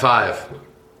 My 5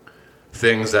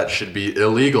 things that should be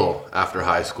illegal after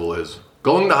high school is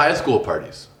going to high school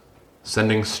parties,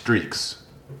 sending streaks,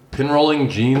 pinrolling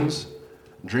jeans,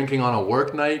 drinking on a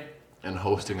work night, and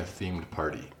hosting a themed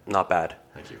party. Not bad.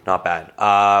 Thank you. Not bad.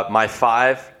 My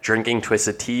 5, drinking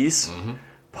Twisted Teas,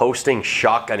 posting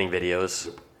shotgunning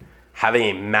videos, having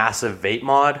a massive vape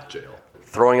mod, Jail.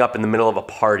 throwing up in the middle of a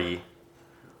party,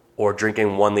 or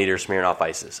drinking 1 liter Smirnoff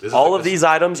Ices. All of these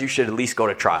items, you should at least go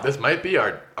to trial. This might be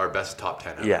our best top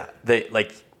 10 ever. Yeah.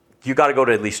 You got to go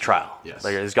to at least trial. Yes.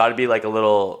 Like, there's got to be like a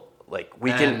little... Like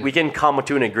we can come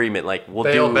to an agreement. Like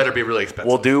Bail better be really expensive.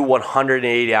 We'll do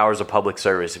 180 hours of public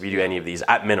service if you do any of these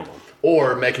at minimum.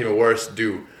 Or making it worse,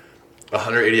 do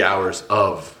 180 hours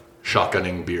of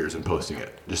shotgunning beers and posting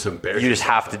it. Just embarrassing. You just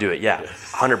have to do it. Yeah,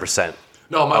 100%.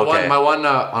 No, my one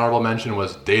honorable mention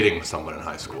was dating someone in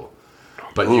high school.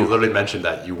 But you literally mentioned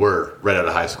that you were right out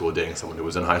of high school dating someone who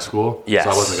was in high school. Yes.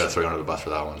 So I wasn't going to throw you under the bus for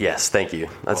that one. Yes, thank you.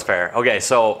 That's fair. Okay,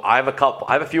 so I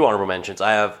have a few honorable mentions.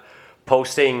 I have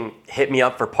posting "hit me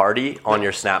up for party" on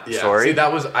your Snap story. See,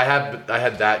 that was I had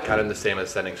that kind of the same as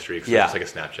sending streaks. So just like a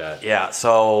Snapchat. Yeah.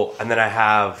 So and then I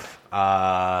have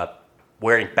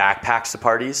wearing backpacks to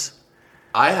parties.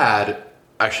 I have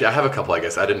a couple. I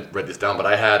guess I didn't write this down, but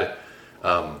I had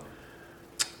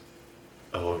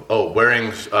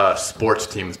wearing sports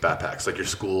teams backpacks, like your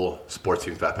school sports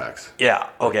teams backpacks. Yeah.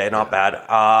 Okay. Not bad.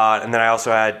 And then I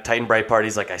also had Titan Bright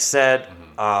parties, like I said.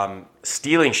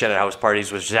 Stealing shit at house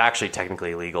parties, which is actually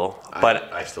technically illegal,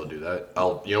 but I still do that.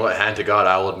 You know what? Hand to God,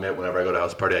 I'll admit, whenever I go to a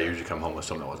house party, I usually come home with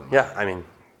something that wasn't mine. Yeah, I mean,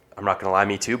 I'm not gonna lie,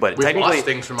 me too. But We've lost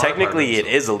things from our technically, it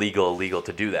apartments, is illegal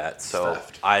to do that. So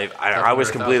theft. I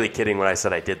was completely kidding when I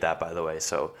said I did that. By the way,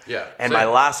 so yeah. And my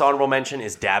last honorable mention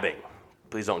is dabbing.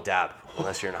 Please don't dab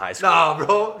unless you're in high school. Nah,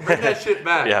 bro, bring that shit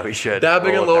back. Yeah, we should.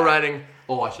 Dabbing and low riding.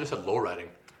 Oh, I should have said low riding.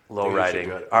 Low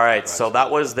riding. All right, so that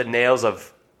was the nails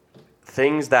of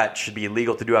things that should be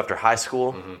illegal to do after high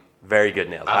school. Very good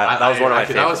nails. That was one of my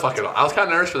favorites. I was kind of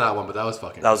nervous for that one, but that was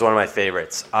fucking. That was one of my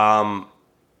favorites.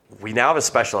 we now have a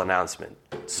special announcement.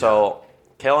 So,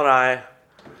 Kale and I,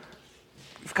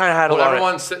 we've kind of had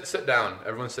everyone sit down.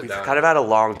 Everyone sit down. We've kind of had a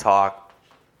long talk,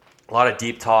 a lot of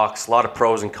deep talks, a lot of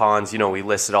pros and cons. You know, we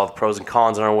listed all the pros and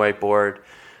cons on our whiteboard.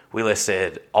 We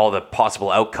listed all the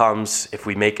possible outcomes if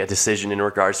we make a decision in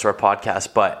regards to our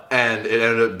podcast. And it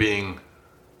ended up being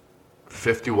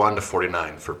 51 to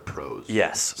 49 for pros.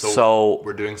 Yes. So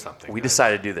we're doing something. We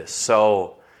decided to do this.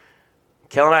 So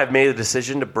Kale and I have made the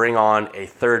decision to bring on a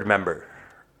third member.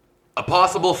 A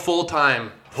possible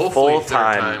full-time, hopefully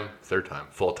full-time third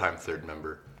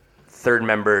member. Third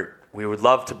member. We would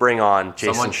love to bring on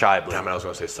Jason Scheibele. Damn it, I was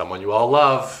going to say someone you all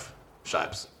love.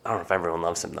 Scheibs. I don't know if everyone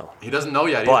loves him, though. He doesn't know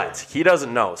yet But he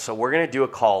doesn't know. So we're going to do a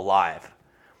call live.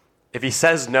 If he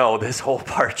says no, this whole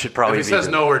part should probably be... If he says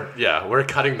no, we're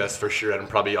cutting this for sure and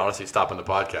probably honestly stopping the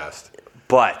podcast.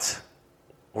 But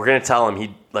we're going to tell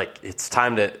him it's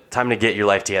time to get your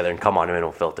life together and come on to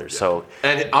Minimal Filters. Yeah. So,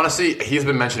 and honestly, he's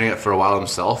been mentioning it for a while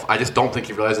himself. I just don't think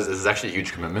he realizes this is actually a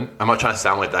huge commitment. I'm not trying to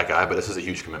sound like that guy, but this is a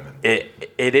huge commitment.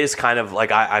 It is kind of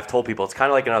like I've told people, it's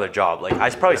kind of like another job. Like I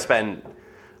probably spend...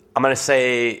 I'm going to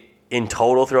say in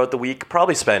total throughout the week,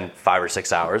 probably spend 5 or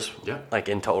 6 hours. Yeah. Like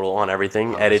in total on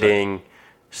everything. 100%. Editing,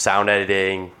 sound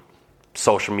editing,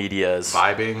 social medias.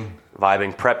 Vibing,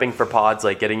 prepping for pods,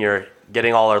 like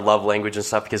getting all our love language and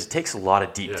stuff, because it takes a lot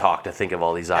of deep talk to think of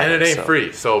all these items. And it ain't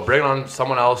free. So bring on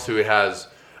someone else who has...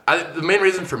 the main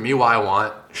reason for me why I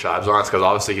want Scheibes on is because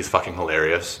obviously he's fucking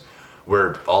hilarious.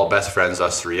 We're all best friends,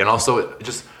 us three. And also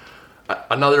just...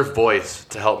 another voice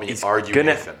to help me argue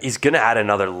Nathan. He's going to add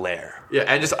another layer. Yeah,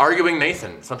 and just arguing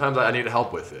Nathan. Sometimes I need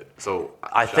help with it. So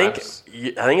I think it's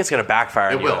going to backfire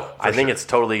on you. It will. I think it's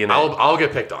totally going to... I'll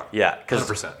get picked on. Yeah,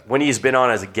 because when he's been on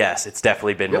as a guest, it's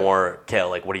definitely been more, Kale,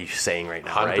 like, what are you saying right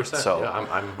now, 100%, right? So, yeah,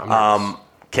 I'm nervous.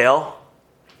 Kale,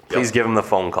 please give him the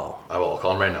phone call. I will. I'll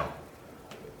call him right now.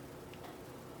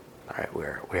 All right,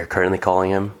 we are currently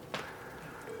calling him.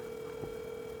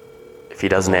 If he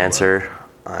doesn't answer...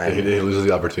 He loses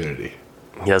the opportunity.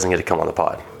 He doesn't get to come on the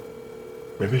pod.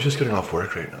 Maybe he's just getting off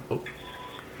work right now. Oh.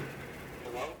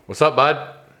 What's up,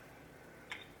 bud?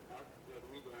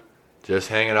 Just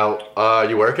hanging out.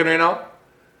 You working right now? I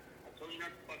told you not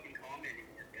to fucking call me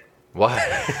anymore.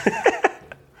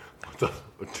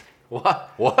 What?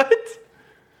 What?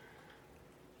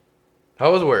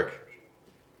 How was work?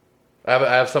 I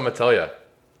have something to tell you. I'm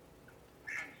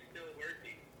still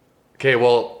working. Okay,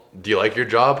 well... do you like your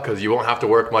job? Because you won't have to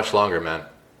work much longer, man.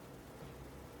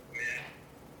 Yeah.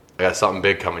 I got something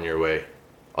big coming your way.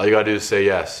 All you gotta do is say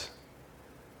yes.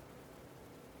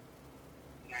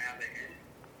 Can I have the hint?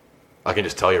 I can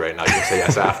just tell you right now. You can say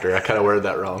yes after. I kind of worded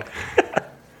that wrong. Are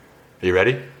you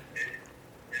ready? Yeah.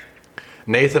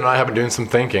 Nathan and I have been doing some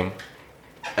thinking,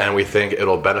 and we think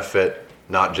it'll benefit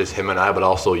not just him and I, but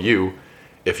also you,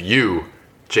 if you,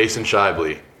 Jason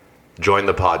Scheibele, join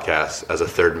the podcast as a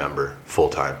third member,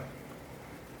 full-time.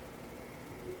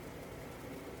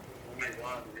 Oh my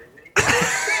god, really?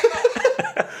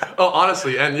 Oh,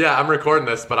 honestly, and yeah, I'm recording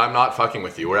this, but I'm not fucking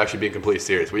with you. We're actually being completely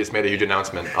serious. We just made a huge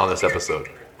announcement on this episode.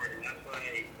 That's why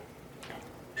I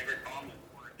never called me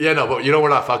for it. Yeah, no, but you know we're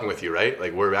not fucking with you, right?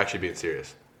 Like, we're actually being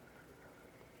serious.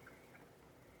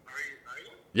 Are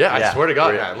you? Yeah, Yeah. I swear to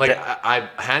God, man. Like, I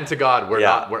hand to God,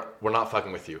 we're not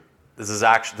fucking with you. This is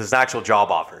an actual job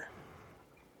offer.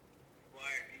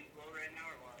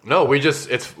 No,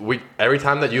 every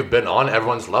time that you've been on,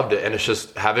 everyone's loved it, and it's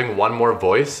just having one more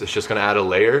voice. It's just gonna add a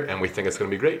layer, and we think it's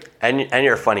gonna be great. And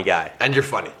you're a funny guy. And you're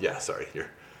funny. Yeah, sorry, you're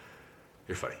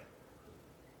funny.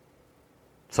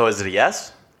 So is it a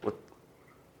yes? Well,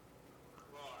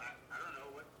 I don't know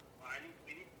what.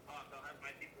 We need to talk. I'll have my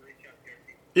people reach out to your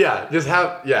people. Yeah, just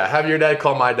have your dad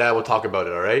call my dad. We'll talk about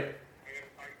it. All right? I gotta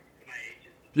talk to my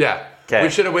agent. Yeah. 'Kay. We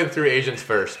should have went through agents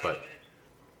first, but.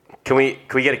 Can we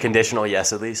get a conditional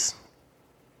yes at least?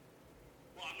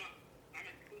 Well, I'm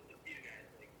exclusive to you guys.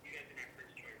 Like, you guys are my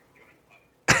first choice to join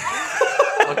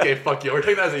the podcast. Okay, fuck you. We're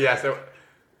taking that as a yes. All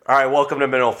right, welcome to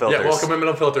Minimal Filters. Yeah, welcome to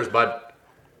Minimal Filters, bud.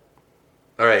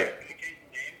 All right. Can we change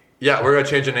the name? Yeah, we're gonna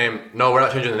change the name. No, we're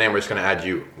not changing the name. We're just gonna add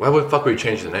you. Why would the fuck would we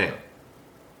change the name?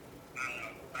 I don't know.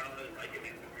 I don't really like it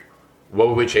anymore. What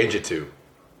would we change it to?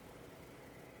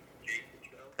 Jason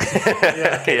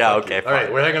Show. Yeah, okay, All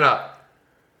right, we're hanging up.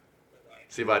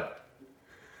 See you, bud.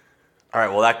 All right,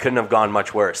 well, that couldn't have gone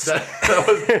much worse.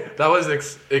 that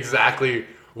was exactly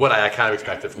what I kind of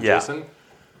expected from Jason.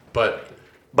 But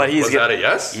he's was that a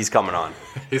yes? He's coming on.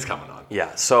 He's coming on.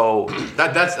 Yeah, so...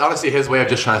 That's honestly his way of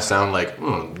just trying to sound like,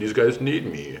 these guys need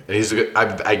me. And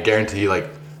I guarantee he, like,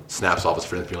 snaps off his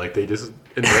friends being like, they just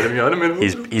invited me on a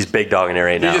minute. He's big dogging it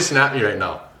right now. He just snapped me right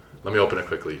now. Let me open it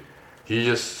quickly. He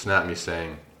just snapped me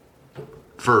saying,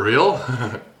 For real?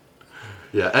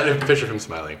 Yeah, and a picture of him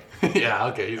smiling. Yeah,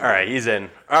 okay. All right, he's in.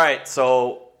 All right,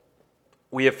 so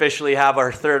we officially have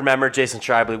our third member, Jason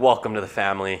Schreibley. Welcome to the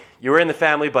family. You were in the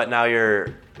family, but now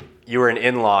you were an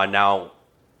in-law. Now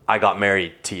I got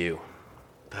married to you.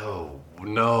 Oh,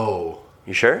 no.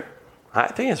 You sure? I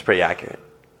think it's pretty accurate.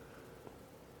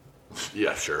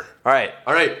 Yeah, sure. All right.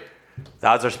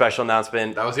 That was our special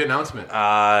announcement. That was the announcement.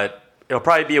 It'll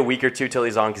probably be a week or two till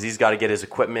he's on because he's got to get his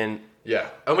equipment. Yeah,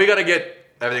 and we got to get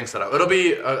everything set up. It'll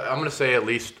be, I'm going to say at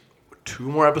least 2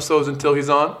 more episodes until he's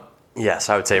on. Yes,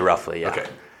 I would say roughly, yeah. Okay.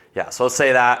 Yeah, so let's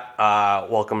say that.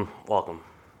 Welcome.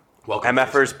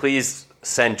 MFers, please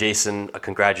send Jason a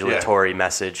congratulatory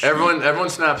message. Everyone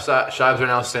snaps Shibes right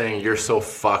now saying, you're so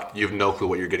fucked, you have no clue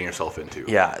what you're getting yourself into.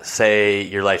 Yeah, say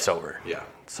your life's over. Yeah.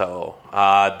 So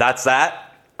that's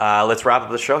that. Let's wrap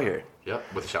up the show here.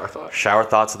 Yep, with shower thought. Shower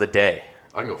thoughts of the day.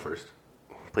 I can go first.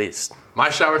 Please. My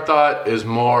shower thought is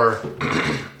more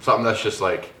something that's just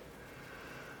like,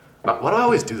 why do I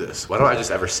always do this? Why don't I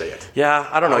just ever say it? Yeah,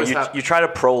 I don't know. always You try to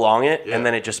prolong it, Yeah. and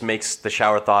then it just makes the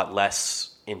shower thought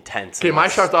less intense. Okay, and my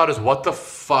less- shower thought is, what the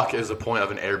fuck is the point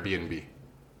of an Airbnb?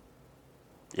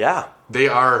 Yeah. They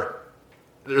are,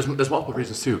 there's multiple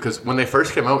reasons too, because when they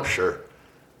first came out, sure,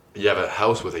 you have a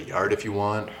house with a yard if you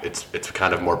want. It's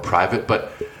kind of more private,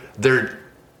 but they're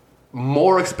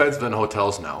more expensive than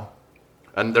hotels now.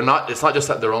 And it's not just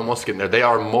that they're almost getting there. They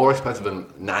are more expensive than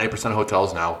 90% of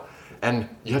hotels now. And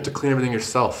you have to clean everything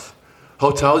yourself.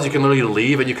 Hotels, you can literally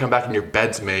leave and you come back and your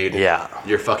bed's made. Yeah.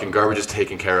 Your fucking garbage is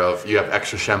taken care of. You have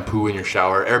extra shampoo in your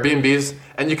shower. Airbnbs,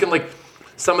 and you can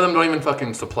some of them don't even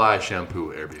fucking supply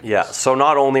shampoo, Airbnbs. Yeah. So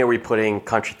not only are we putting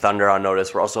Country Thunder on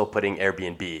notice, we're also putting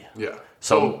Airbnb. Yeah.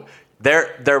 So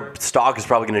their stock is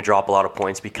probably going to drop a lot of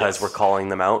points because Yes. we're calling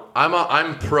them out.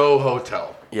 I'm pro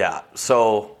hotel. Yeah.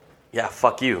 So yeah,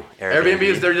 fuck you,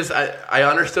 Airbnbs, they're just, I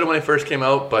understood it when they first came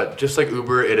out, but just like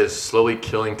Uber, it is slowly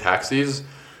killing taxis.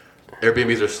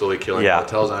 Airbnbs are slowly killing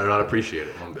hotels, and I do not appreciate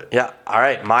it one bit. Yeah. All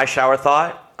right. My shower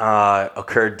thought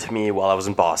occurred to me while I was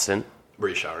in Boston. Were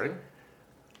you showering?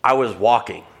 I was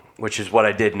walking, which is what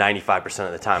I did 95%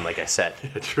 of the time, like I said.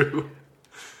 Yeah, true.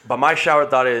 But my shower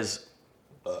thought is,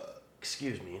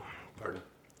 excuse me, Pardon?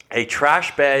 a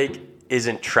trash bag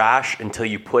isn't trash until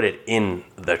you put it in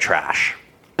the trash.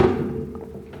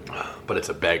 But it's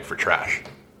a bag for trash.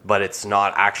 But it's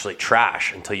not actually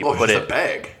trash until you put it's it. a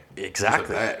bag. Exactly. It's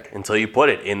a bag. Until you put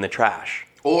it in the trash.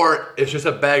 Or it's just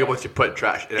a bag of what you put in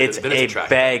trash. It's Then a trash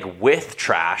bag with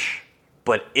trash,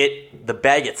 but the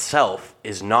bag itself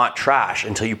is not trash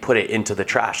until you put it into the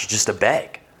trash. It's just a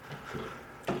bag.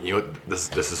 You know what?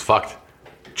 This is fucked.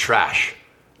 Trash.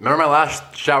 Remember my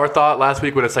last shower thought last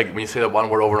week when it's like when you say that one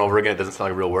word over and over again, it doesn't sound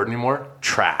like a real word anymore?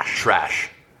 Trash. Trash.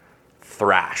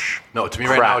 Thrash. No, to me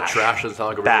right now, trash doesn't sound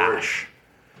like a real word. Bash.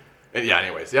 Yeah,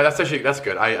 anyways. Yeah, that's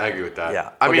good. I agree with that. Yeah.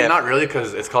 I mean, Okay. not really,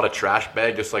 because it's called a trash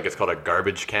bag, just like it's called a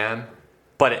garbage can.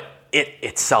 But it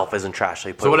itself isn't trash. So,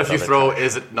 you put So it what with if you other throw, trash.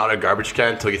 is it not a garbage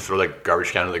can until you throw the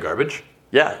garbage can in the garbage?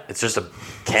 Yeah, it's just a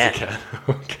can. Can.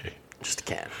 Okay. Just a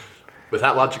can. With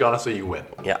that logic, honestly, you win.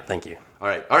 Yeah, thank you. All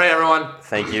right, everyone.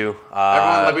 Thank you.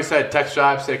 Everyone, like we said, text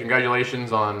Jive, say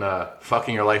congratulations on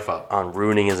fucking your life up. On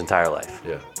ruining his entire life.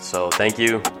 Yeah. So thank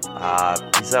you.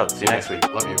 Peace out. See you next week.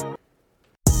 Love you.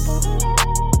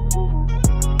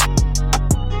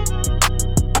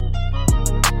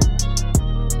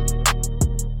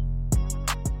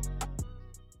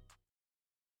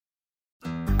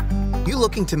 You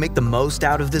looking to make the most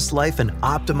out of this life and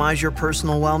optimize your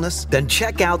personal wellness? Then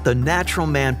check out the Natural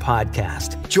Man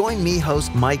Podcast. Join me,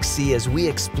 host Mike C., as we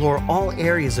explore all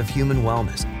areas of human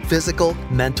wellness, physical,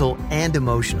 mental, and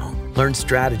emotional. Learn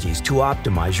strategies to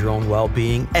optimize your own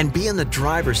well-being and be in the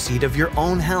driver's seat of your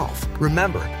own health.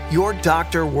 Remember, your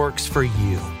doctor works for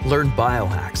you. Learn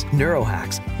biohacks,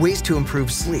 neurohacks, ways to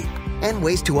improve sleep, and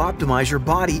ways to optimize your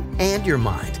body and your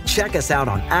mind. Check us out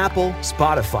on Apple,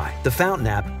 Spotify, the Fountain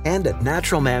app, and at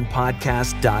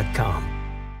naturalmanpodcast.com.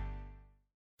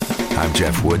 I'm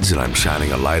Jeff Woods, and I'm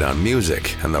shining a light on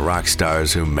music and the rock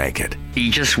stars who make it.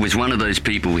 He just was one of those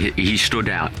people, he stood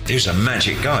out. He was a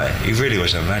magic guy. He really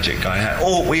was a magic guy.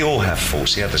 We all have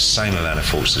faults. He had the same amount of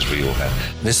faults as we all had.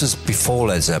 This was before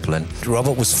Led Zeppelin.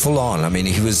 Robert was full on. I mean,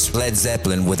 he was Led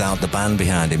Zeppelin without the band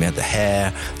behind him. He had the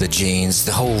hair, the jeans,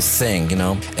 the whole thing, you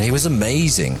know, and he was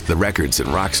amazing. The Records and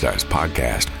Rockstars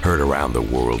podcast, heard around the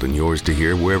world and yours to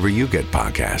hear wherever you get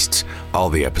podcasts. All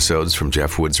the episodes from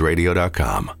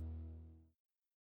JeffWoodsRadio.com.